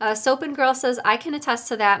 Soap and Girl says, I can attest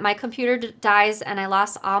to that. My computer dies and I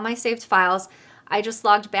lost all my saved files. I just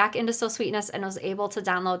logged back into SewSweetness and was able to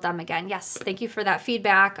download them again. Yes, thank you for that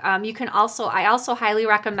feedback. I also highly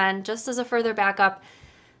recommend, just as a further backup,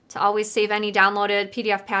 to always save any downloaded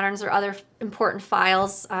PDF patterns or other important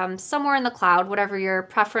files somewhere in the cloud, whatever your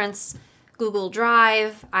preference. Google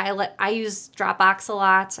Drive. I use Dropbox a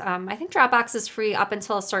lot. I think Dropbox is free up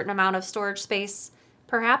until a certain amount of storage space,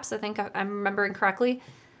 perhaps. I think I'm remembering correctly.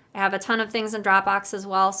 I have a ton of things in Dropbox as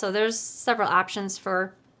well, so there's several options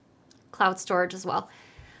for cloud storage as well.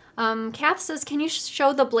 Kath says, can you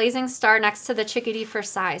show the blazing star next to the chickadee for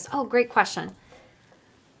size? Oh, great question.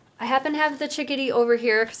 I happen to have the chickadee over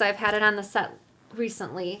here because I've had it on the set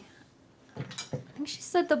recently. I think she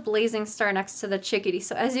said the blazing star next to the chickadee.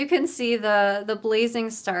 So as you can see, the blazing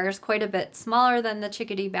star is quite a bit smaller than the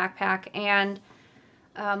chickadee backpack. And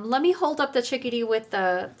let me hold up the chickadee with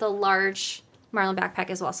the large marlin backpack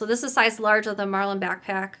as well. So this is size large of the marlin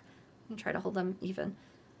backpack. Let me try to hold them even.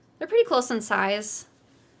 They're pretty close in size.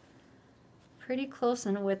 Pretty close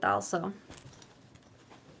in width also.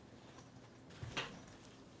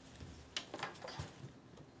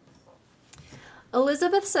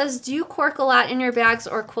 Elizabeth says, do you cork a lot in your bags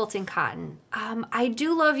or quilting cotton? I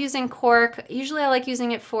do love using cork. Usually I like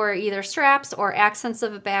using it for either straps or accents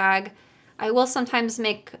of a bag. I will sometimes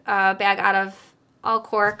make a bag out of all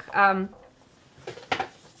cork. I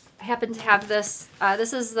happen to have this.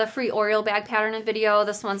 This is the free Oriole bag pattern and video.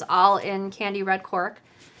 This one's all in candy red cork.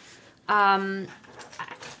 I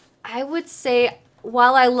would say,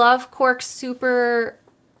 while I love cork super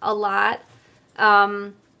a lot,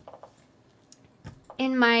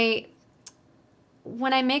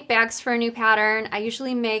 when I make bags for a new pattern, I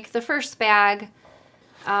usually make the first bag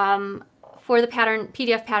for the pattern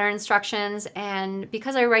PDF pattern instructions, and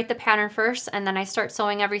because I write the pattern first and then I start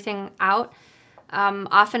sewing everything out,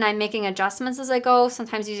 often I'm making adjustments as I go,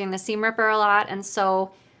 sometimes using the seam ripper a lot, and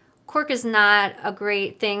so cork is not a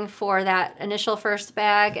great thing for that initial first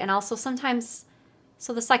bag, and also sometimes,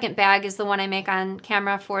 so the second bag is the one I make on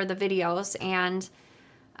camera for the videos, and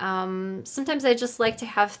sometimes I just like to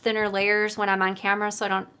have thinner layers when I'm on camera,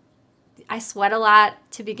 so I sweat a lot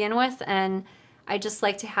to begin with, and I just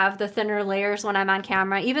like to have the thinner layers when I'm on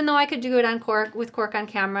camera, even though I could do it on cork, with cork on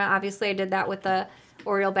camera. Obviously I did that with the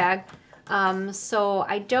Oriole bag. So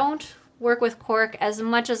I don't work with cork as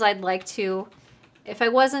much as I'd like to. If I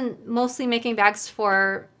wasn't mostly making bags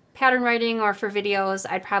for pattern writing or for videos,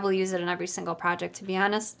 I'd probably use it in every single project, to be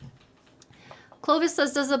honest. Clovis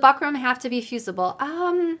says, does the buckram have to be fusible?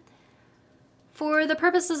 For the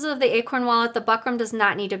purposes of the acorn wallet, the buckram does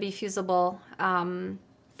not need to be fusible.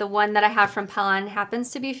 The one that I have from Pellon happens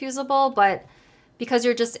to be fusible, but because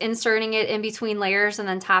you're just inserting it in between layers and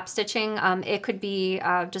then top stitching, it could be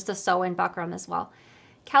just a sew-in buckram as well.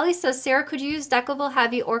 Kelly says, Sarah, could you use Decoville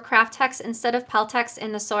Heavy or Craftex instead of Peltex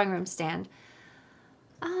in the sewing room stand?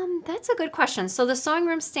 That's a good question. So the sewing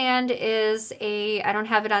room stand is I don't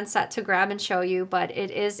have it on set to grab and show you, but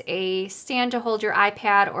it is a stand to hold your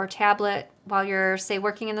iPad or tablet while you're, say,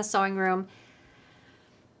 working in the sewing room.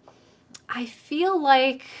 I feel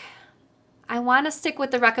like I want to stick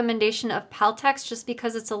with the recommendation of Peltex just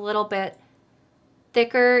because it's a little bit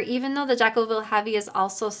thicker. Even though the Decoville Heavy is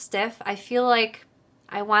also stiff, I feel like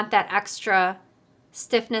I want that extra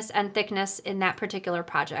stiffness and thickness in that particular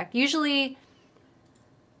project. Usually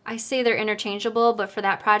I say they're interchangeable, but for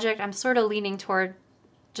that project, I'm sort of leaning toward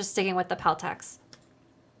just sticking with the Peltex.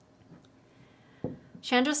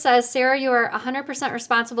 Chandra says, Sarah, you are 100%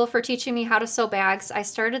 responsible for teaching me how to sew bags. I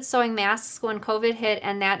started sewing masks when COVID hit,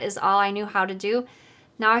 and that is all I knew how to do.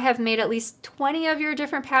 Now I have made at least 20 of your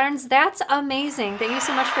different patterns. That's amazing. Thank you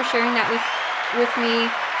so much for sharing that with me.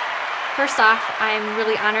 First off, I'm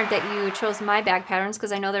really honored that you chose my bag patterns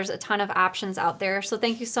because I know there's a ton of options out there. So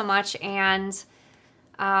thank you so much. And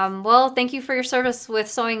well, thank you for your service with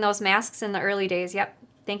sewing those masks in the early days. Yep,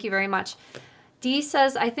 thank you very much. Dee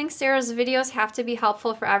says, I think Sarah's videos have to be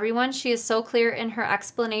helpful for everyone. She is so clear in her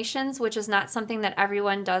explanations, which is not something that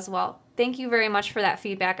everyone does well. Thank you very much for that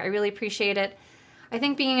feedback. I really appreciate it. I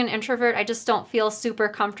think being an introvert, I just don't feel super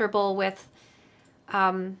comfortable with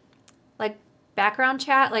like background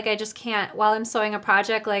chat. Like I just can't, while I'm sewing a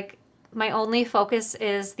project, like my only focus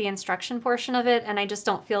is the instruction portion of it, and I just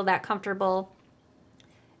don't feel that comfortable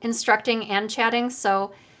instructing and chatting.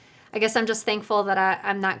 So I guess I'm just thankful that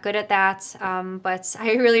I'm not good at that, but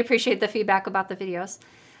I really appreciate the feedback about the videos.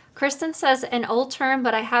 Kristen says, an old term,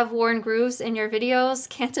 but I have worn grooves in your videos.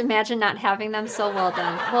 Can't imagine not having them, so well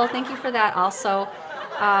done. Well, thank you for that also.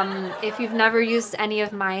 If you've never used any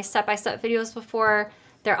of my step-by-step videos before,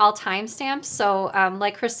 they're all timestamps. So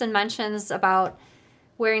like Kristen mentions about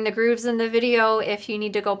wearing the grooves in the video, if you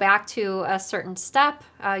need to go back to a certain step,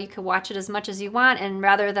 you can watch it as much as you want, and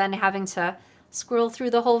rather than having to scroll through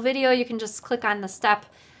the whole video, you can just click on the step.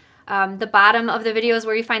 The bottom of the video is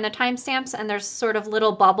where you find the timestamps, and there's sort of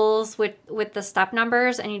little bubbles with the step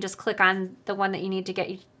numbers, and you just click on the one that you need to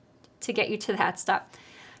get you to that step.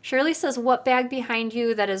 Shirley says, what bag behind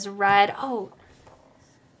you that is red? Oh,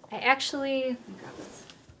 I actually,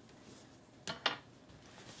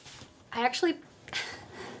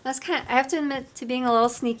 that's kind of, I have to admit to being a little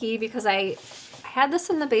sneaky because I had this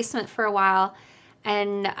in the basement for a while,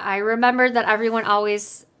 and I remembered that everyone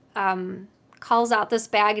always calls out this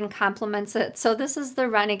bag and compliments it. So this is the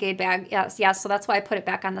Renegade bag. Yes, so that's why I put it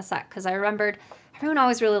back on the set, because I remembered everyone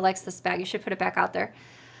always really likes this bag. You should put it back out there.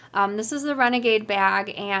 This is the Renegade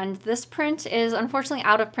bag, and this print is unfortunately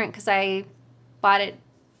out of print because I bought it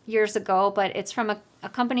years ago, but it's from a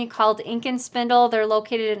company called Ink and Spindle. They're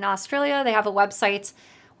located in Australia. They have a website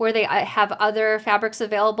where they have other fabrics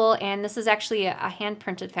available, and this is actually a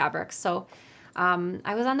hand-printed fabric. So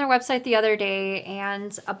I was on their website the other day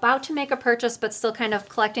and about to make a purchase, but still kind of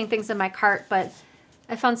collecting things in my cart, but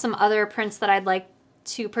I found some other prints that I'd like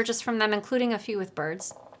to purchase from them, including a few with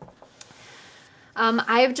birds.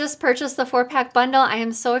 I've just purchased the 4-pack bundle. I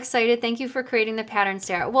am so excited. Thank you for creating the pattern,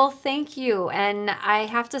 Sarah. Well, thank you. And I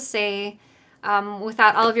have to say,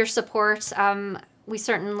 without all of your support, we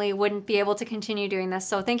certainly wouldn't be able to continue doing this.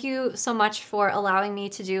 So thank you so much for allowing me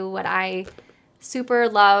to do what I super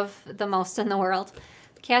love the most in the world.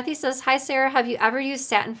 Kathy says, hi, Sarah. Have you ever used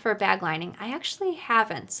satin for bag lining? I actually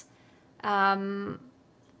haven't. I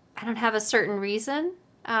don't have a certain reason.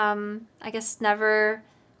 I guess never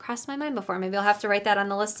crossed my mind before. Maybe I'll have to write that on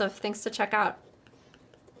the list of things to check out.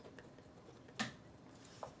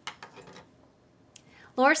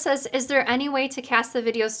 Laura says, is there any way to cast the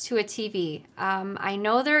videos to a TV? I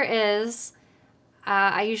know there is.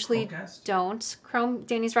 I usually don't.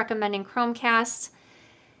 Danny's recommending Chromecast.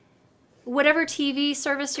 Whatever TV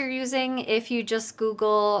service you're using, if you just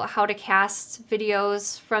Google how to cast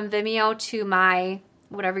videos from Vimeo to my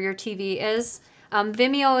whatever your TV is.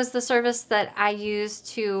 Vimeo is the service that I use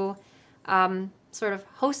to sort of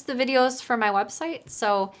host the videos for my website.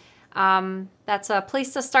 So that's a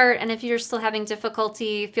place to start. And if you're still having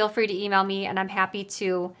difficulty, feel free to email me and I'm happy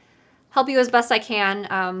to help you as best I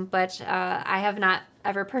can. But I have not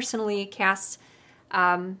ever personally cast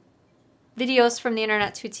videos from the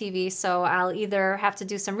internet to TV. So I'll either have to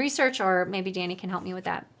do some research or maybe Danny can help me with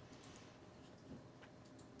that.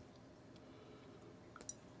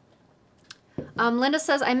 Linda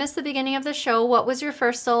says, I missed the beginning of the show. What was your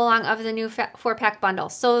first sew-along of the new 4-pack bundle?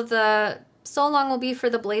 So the sew-along will be for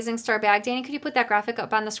the Blazingstar Bag. Danny, could you put that graphic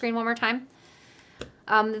up on the screen one more time?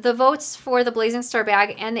 The votes for the Blazingstar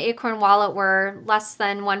Bag and the Acorn Wallet were less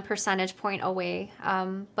than 1 percentage point away.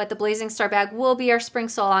 But the Blazingstar Bag will be our spring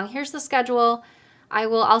sew-along. Here's the schedule. I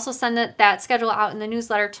will also send that schedule out in the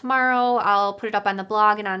newsletter tomorrow. I'll put it up on the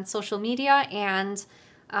blog and on social media, and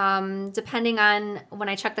depending on when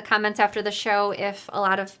I check the comments after the show, if a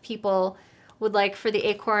lot of people would like for the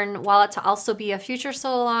Acorn Wallet to also be a future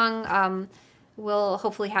sew-along, we'll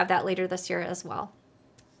hopefully have that later this year as well.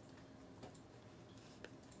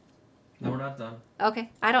 No, we're not done. Okay.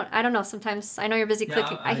 I don't know. Sometimes I know you're busy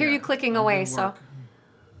clicking. I hear you clicking away, so.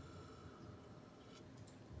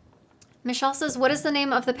 Michelle says, what is the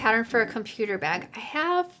name of the pattern for a computer bag? I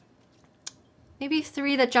have maybe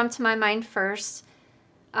 3 that jump to my mind first.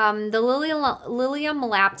 The Lilium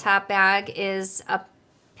laptop bag is a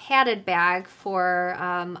padded bag for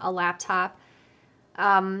a laptop.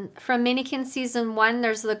 From Mannequin Season 1,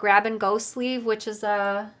 there's the Grab and Go sleeve, which is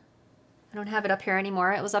I don't have it up here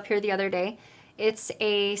anymore. It was up here the other day. It's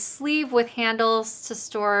a sleeve with handles to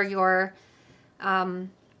store your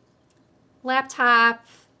laptop,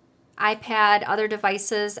 iPad, other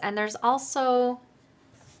devices. And there's also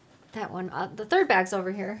that one. The third bag's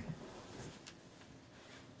over here.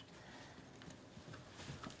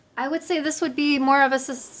 I would say this would be more of a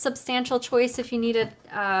substantial choice if you needed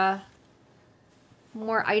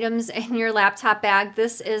more items in your laptop bag.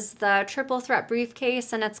 This is the triple threat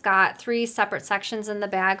briefcase, and it's got 3 separate sections in the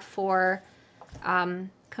bag for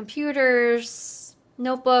computers,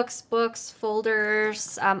 notebooks, books,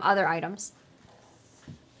 folders, other items.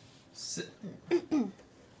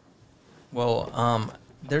 Well,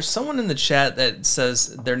 there's someone in the chat that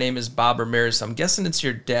says their name is Bob Ramirez. So I'm guessing it's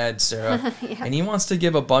your dad, Sarah. Yeah. And he wants to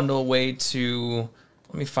give a bundle away to,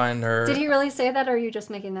 let me find her. Did he really say that, or are you just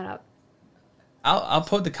making that up? I'll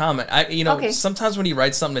put the comment. Okay. Sometimes when he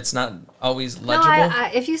writes something, it's not always legible. No,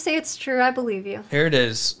 if you say it's true, I believe you. Here it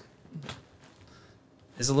is.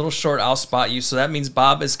 It's a little short. I'll spot you. So that means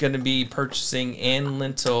Bob is going to be purchasing Ann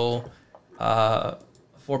Lintel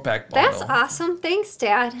 4-pack bundle. That's awesome. Thanks,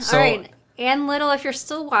 Dad. So, all right. Ann Little, if you're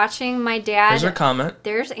still watching, my dad. There's her comment.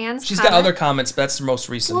 There's Ann's She's comment. got other comments, but that's the most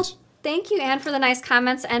recent. Well, thank you, Ann, for the nice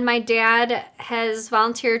comments. And my dad has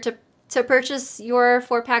volunteered to purchase your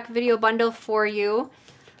 4-pack video bundle for you.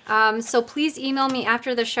 So please email me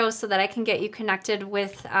after the show so that I can get you connected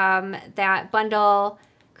with that bundle,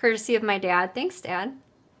 courtesy of my dad. Thanks, Dad.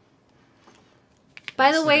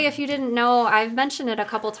 By the way, if you didn't know, I've mentioned it a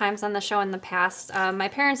couple times on the show in the past. My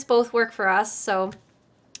parents both work for us, so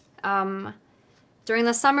during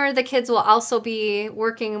the summer, the kids will also be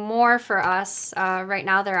working more for us. Right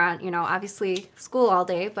now, they're on, obviously school all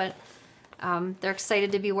day, but they're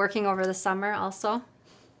excited to be working over the summer also.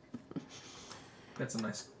 That's a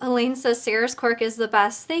nice. Elaine says Sarah's cork is the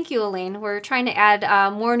best. Thank you, Elaine. We're trying to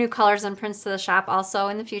add more new colors and prints to the shop also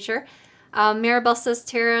in the future. Maribel says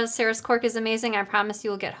Sarah's cork is amazing. I promise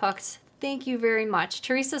you will get hooked. Thank you very much.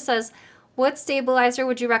 Teresa says, what stabilizer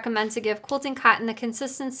would you recommend to give quilting cotton the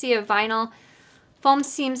consistency of vinyl? Foam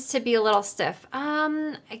seems to be a little stiff.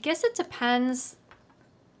 I guess it depends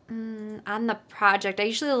on the project. I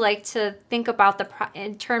usually like to think about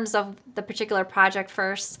in terms of the particular project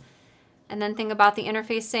first, and then think about the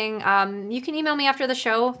interfacing. You can email me after the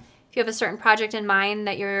show if you have a certain project in mind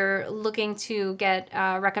that you're looking to get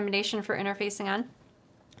a recommendation for interfacing on.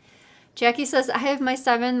 Jackie says, I have my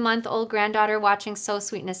 7-month-old granddaughter watching Sew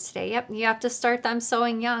Sweetness today. Yep, you have to start them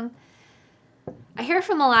sewing young. I hear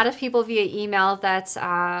from a lot of people via email that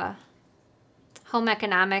home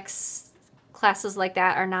economics classes like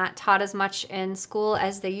that are not taught as much in school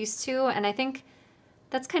as they used to, and I think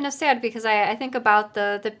that's kind of sad because I think about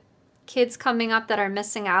the kids coming up that are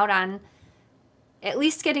missing out on at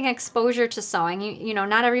least getting exposure to sewing. You know,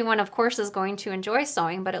 not everyone, of course, is going to enjoy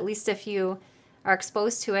sewing, but at least if you are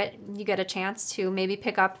exposed to it, you get a chance to maybe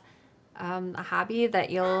pick up a hobby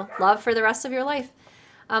that you'll love for the rest of your life.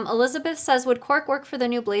 Elizabeth says, would cork work for the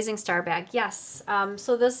new Blazingstar bag? Yes.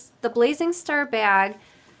 So the Blazingstar bag,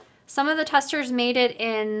 some of the testers made it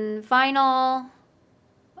in vinyl,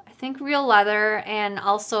 I think real leather, and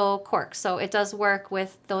also cork. So it does work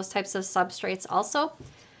with those types of substrates also.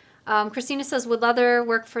 Christina says, would leather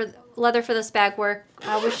for this bag work?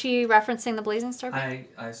 Was she referencing the Blazingstar bag?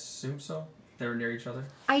 I assume so. They were near each other.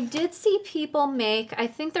 I did see people make, I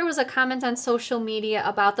think there was a comment on social media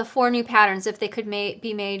about the 4 new patterns, if they could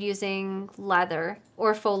be made using leather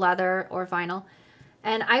or faux leather or vinyl.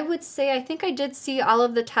 And I would say, I think I did see all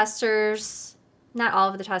of the testers, not all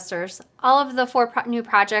of the testers, all of the 4 new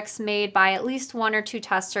projects made by at least 1 or 2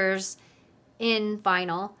 testers in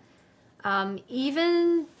vinyl.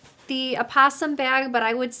 Even the opossum bag, but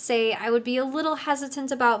I would say I would be a little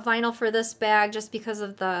hesitant about vinyl for this bag just because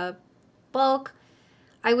of the bulk.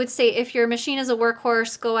 I would say if your machine is a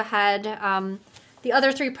workhorse, go ahead. The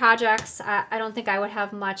other 3 projects, I don't think I would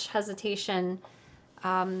have much hesitation.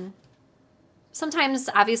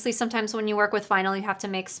 Sometimes when you work with vinyl, you have to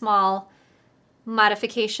make small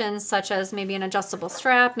modifications, such as maybe an adjustable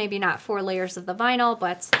strap, maybe not 4 layers of the vinyl,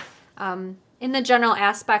 but in the general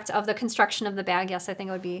aspect of the construction of the bag, yes, I think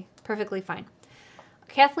it would be perfectly fine.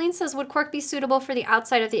 Kathleen says, would cork be suitable for the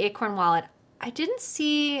outside of the acorn wallet? I didn't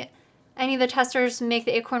see any of the testers make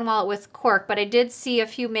the acorn wallet with cork, but I did see a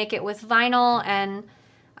few make it with vinyl,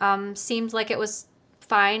 and seemed like it was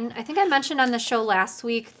fine. I think I mentioned on the show last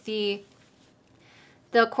week the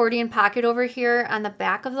accordion pocket over here on the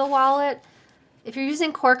back of the wallet. If you're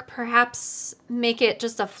using cork, perhaps make it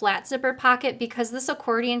just a flat zipper pocket, because this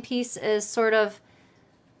accordion piece is sort of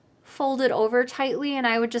folded over tightly, and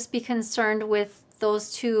I would just be concerned with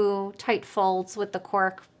those 2 tight folds with the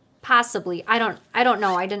cork. Possibly. I don't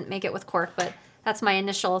know. I didn't make it with cork, but that's my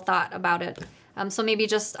initial thought about it. So maybe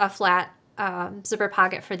just a flat zipper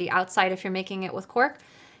pocket for the outside if you're making it with cork.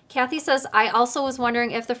 Kathy says, I also was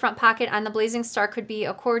wondering if the front pocket on the Blazingstar could be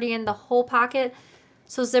accordion, the whole pocket.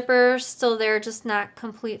 So zipper still there, just not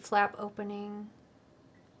complete flap opening.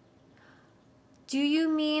 Do you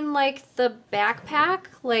mean like the backpack?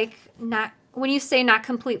 Like not, when you say not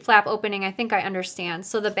complete flap opening, I think I understand.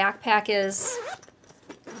 So the backpack is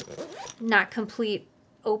not complete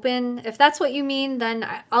open. If that's what you mean, then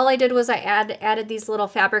all I did was I added these little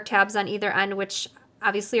fabric tabs on either end, which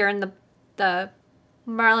obviously are in the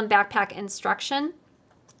Marlin backpack instruction.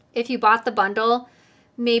 If you bought the bundle,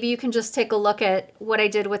 maybe you can just take a look at what I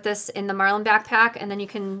did with this in the Marlin backpack, and then you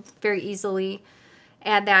can very easily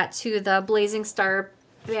add that to the Blazingstar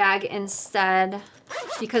bag instead,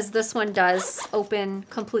 because this one does open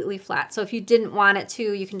completely flat. So if you didn't want it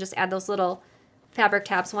to, you can just add those little fabric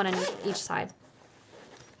tabs, 1 on each side.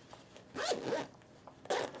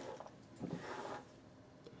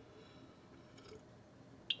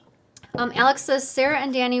 Alex says, Sarah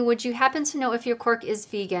and Danny, would you happen to know if your cork is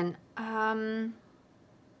vegan? Off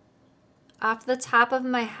the top of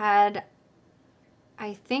my head,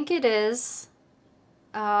 I think it is.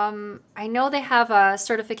 I know they have a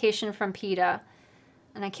certification from PETA.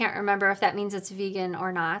 and I can't remember if that means it's vegan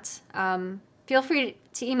or not. Feel free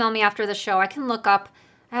to email me after the show. I can look up.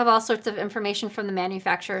 I have all sorts of information from the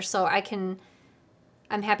manufacturer, so I'm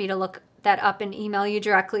happy to look that up and email you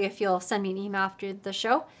directly if you'll send me an email after the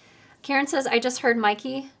show. Karen says, I just heard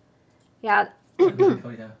Mikey. Yeah.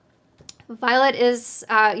 Violet is,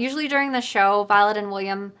 usually during the show, Violet and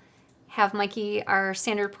William have Mikey, our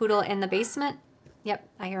standard poodle, in the basement. Yep,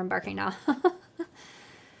 I hear him barking now.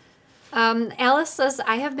 Alice says,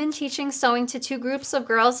 I have been teaching sewing to 2 groups of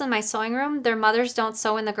girls in my sewing room. Their mothers don't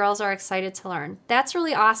sew and the girls are excited to learn. That's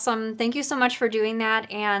really awesome. Thank you so much for doing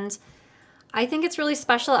that. And I think it's really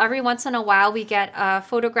special. Every once in a while we get a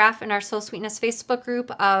photograph in our Sew Sweetness Facebook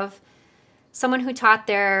group of someone who taught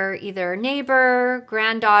their either neighbor,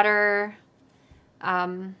 granddaughter,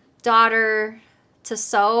 daughter to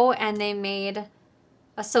sew, and they made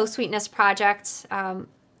a Sew Sweetness project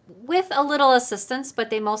with a little assistance, but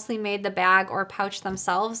they mostly made the bag or pouch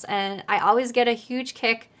themselves. And I always get a huge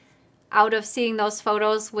kick out of seeing those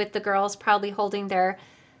photos with the girls proudly holding their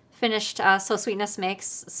finished Sew Sweetness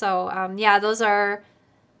makes. So yeah, those are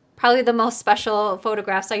probably the most special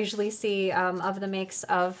photographs I usually see of the makes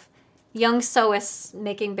of young sewists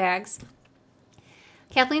making bags.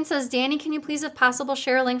 Kathleen says, Danny, can you please, if possible,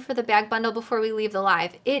 share a link for the bag bundle before we leave the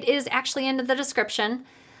live? It is actually in the description.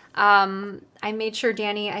 I made sure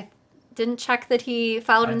Danny, I didn't check that he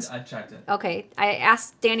followed. I checked it. Okay. I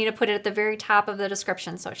asked Danny to put it at the very top of the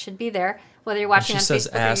description, so it should be there, whether you're watching on Facebook or YouTube. She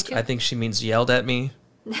says asked, I think she means yelled at me.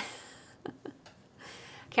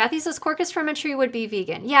 Kathy says cork is from a tree would be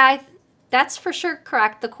vegan. Yeah, that's for sure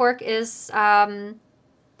correct. The cork is, thank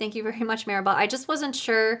you very much, Maribel. I just wasn't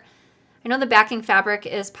sure. I know the backing fabric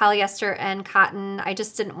is polyester and cotton. I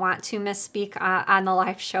just didn't want to misspeak on the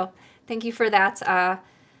live show. Thank you for that,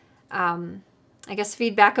 I guess,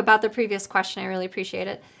 feedback about the previous question. I really appreciate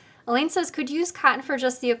it. Elaine says, could you use cotton for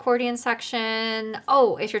just the accordion section?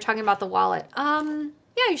 Oh, if you're talking about the wallet.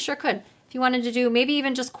 Yeah, you sure could. If you wanted to do maybe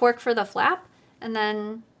even just cork for the flap and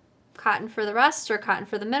then cotton for the rest or cotton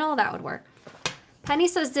for the middle, that would work. Penny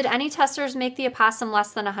says, did any testers make the opossum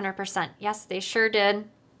less than 100%? Yes, they sure did.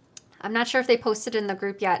 I'm not sure if they posted in the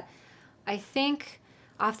group yet. I think,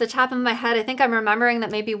 off the top of my head, I think I'm remembering that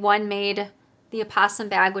maybe one made the opossum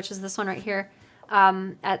bag, which is this one right here,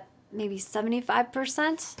 at maybe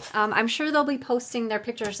 75%. I'm sure they'll be posting their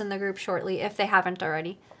pictures in the group shortly if they haven't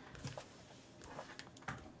already.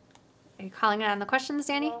 Are you calling it on the questions,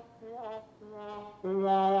 Danny?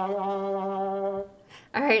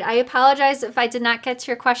 All right, I apologize if I did not get to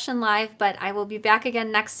your question live, but I will be back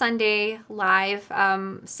again next Sunday live,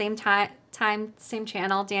 same time, same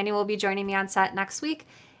channel. Danny will be joining me on set next week,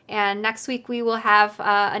 and next week we will have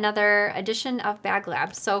another edition of Bag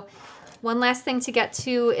Lab. So one last thing to get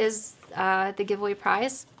to is the giveaway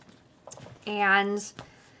prize. And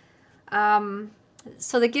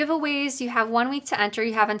so the giveaways, you have 1 week to enter.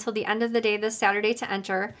 You have until the end of the day this Saturday to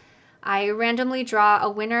enter. I randomly draw a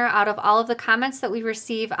winner out of all of the comments that we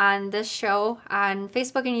receive on this show on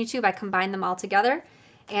Facebook and YouTube. I combine them all together,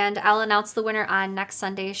 and I'll announce the winner on next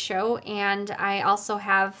Sunday's show. And I also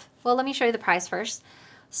have, well, let me show you the prize first.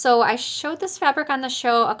 So I showed this fabric on the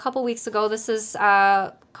show a couple weeks ago. This is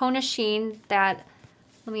Kona Sheen that,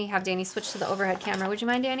 let me have Danny switch to the overhead camera. Would you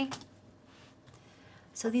mind, Danny?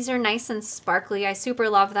 So these are nice and sparkly. I super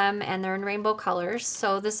love them, and they're in rainbow colors.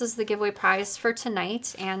 So this is the giveaway prize for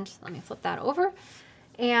tonight. And let me flip that over.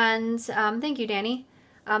 And thank you, Danny.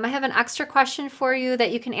 I have an extra question for you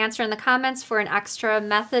that you can answer in the comments for an extra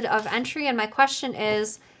method of entry. And my question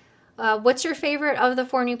is, what's your favorite of the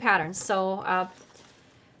 4 new patterns? So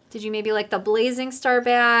did you maybe like the Blazingstar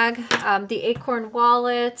Bag, the Acorn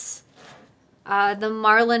Wallet, the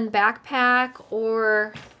Marlin Backpack,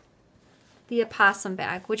 or the Opossum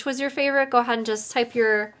Bag? Which was your favorite? Go ahead and just type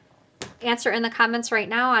your answer in the comments right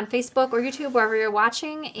now on Facebook or YouTube, wherever you're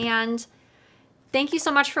watching. And thank you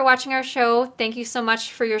so much for watching our show. Thank you so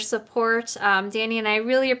much for your support. Danny and I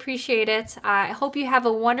really appreciate it. I hope you have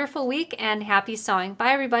a wonderful week and happy sewing.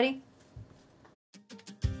 Bye, everybody.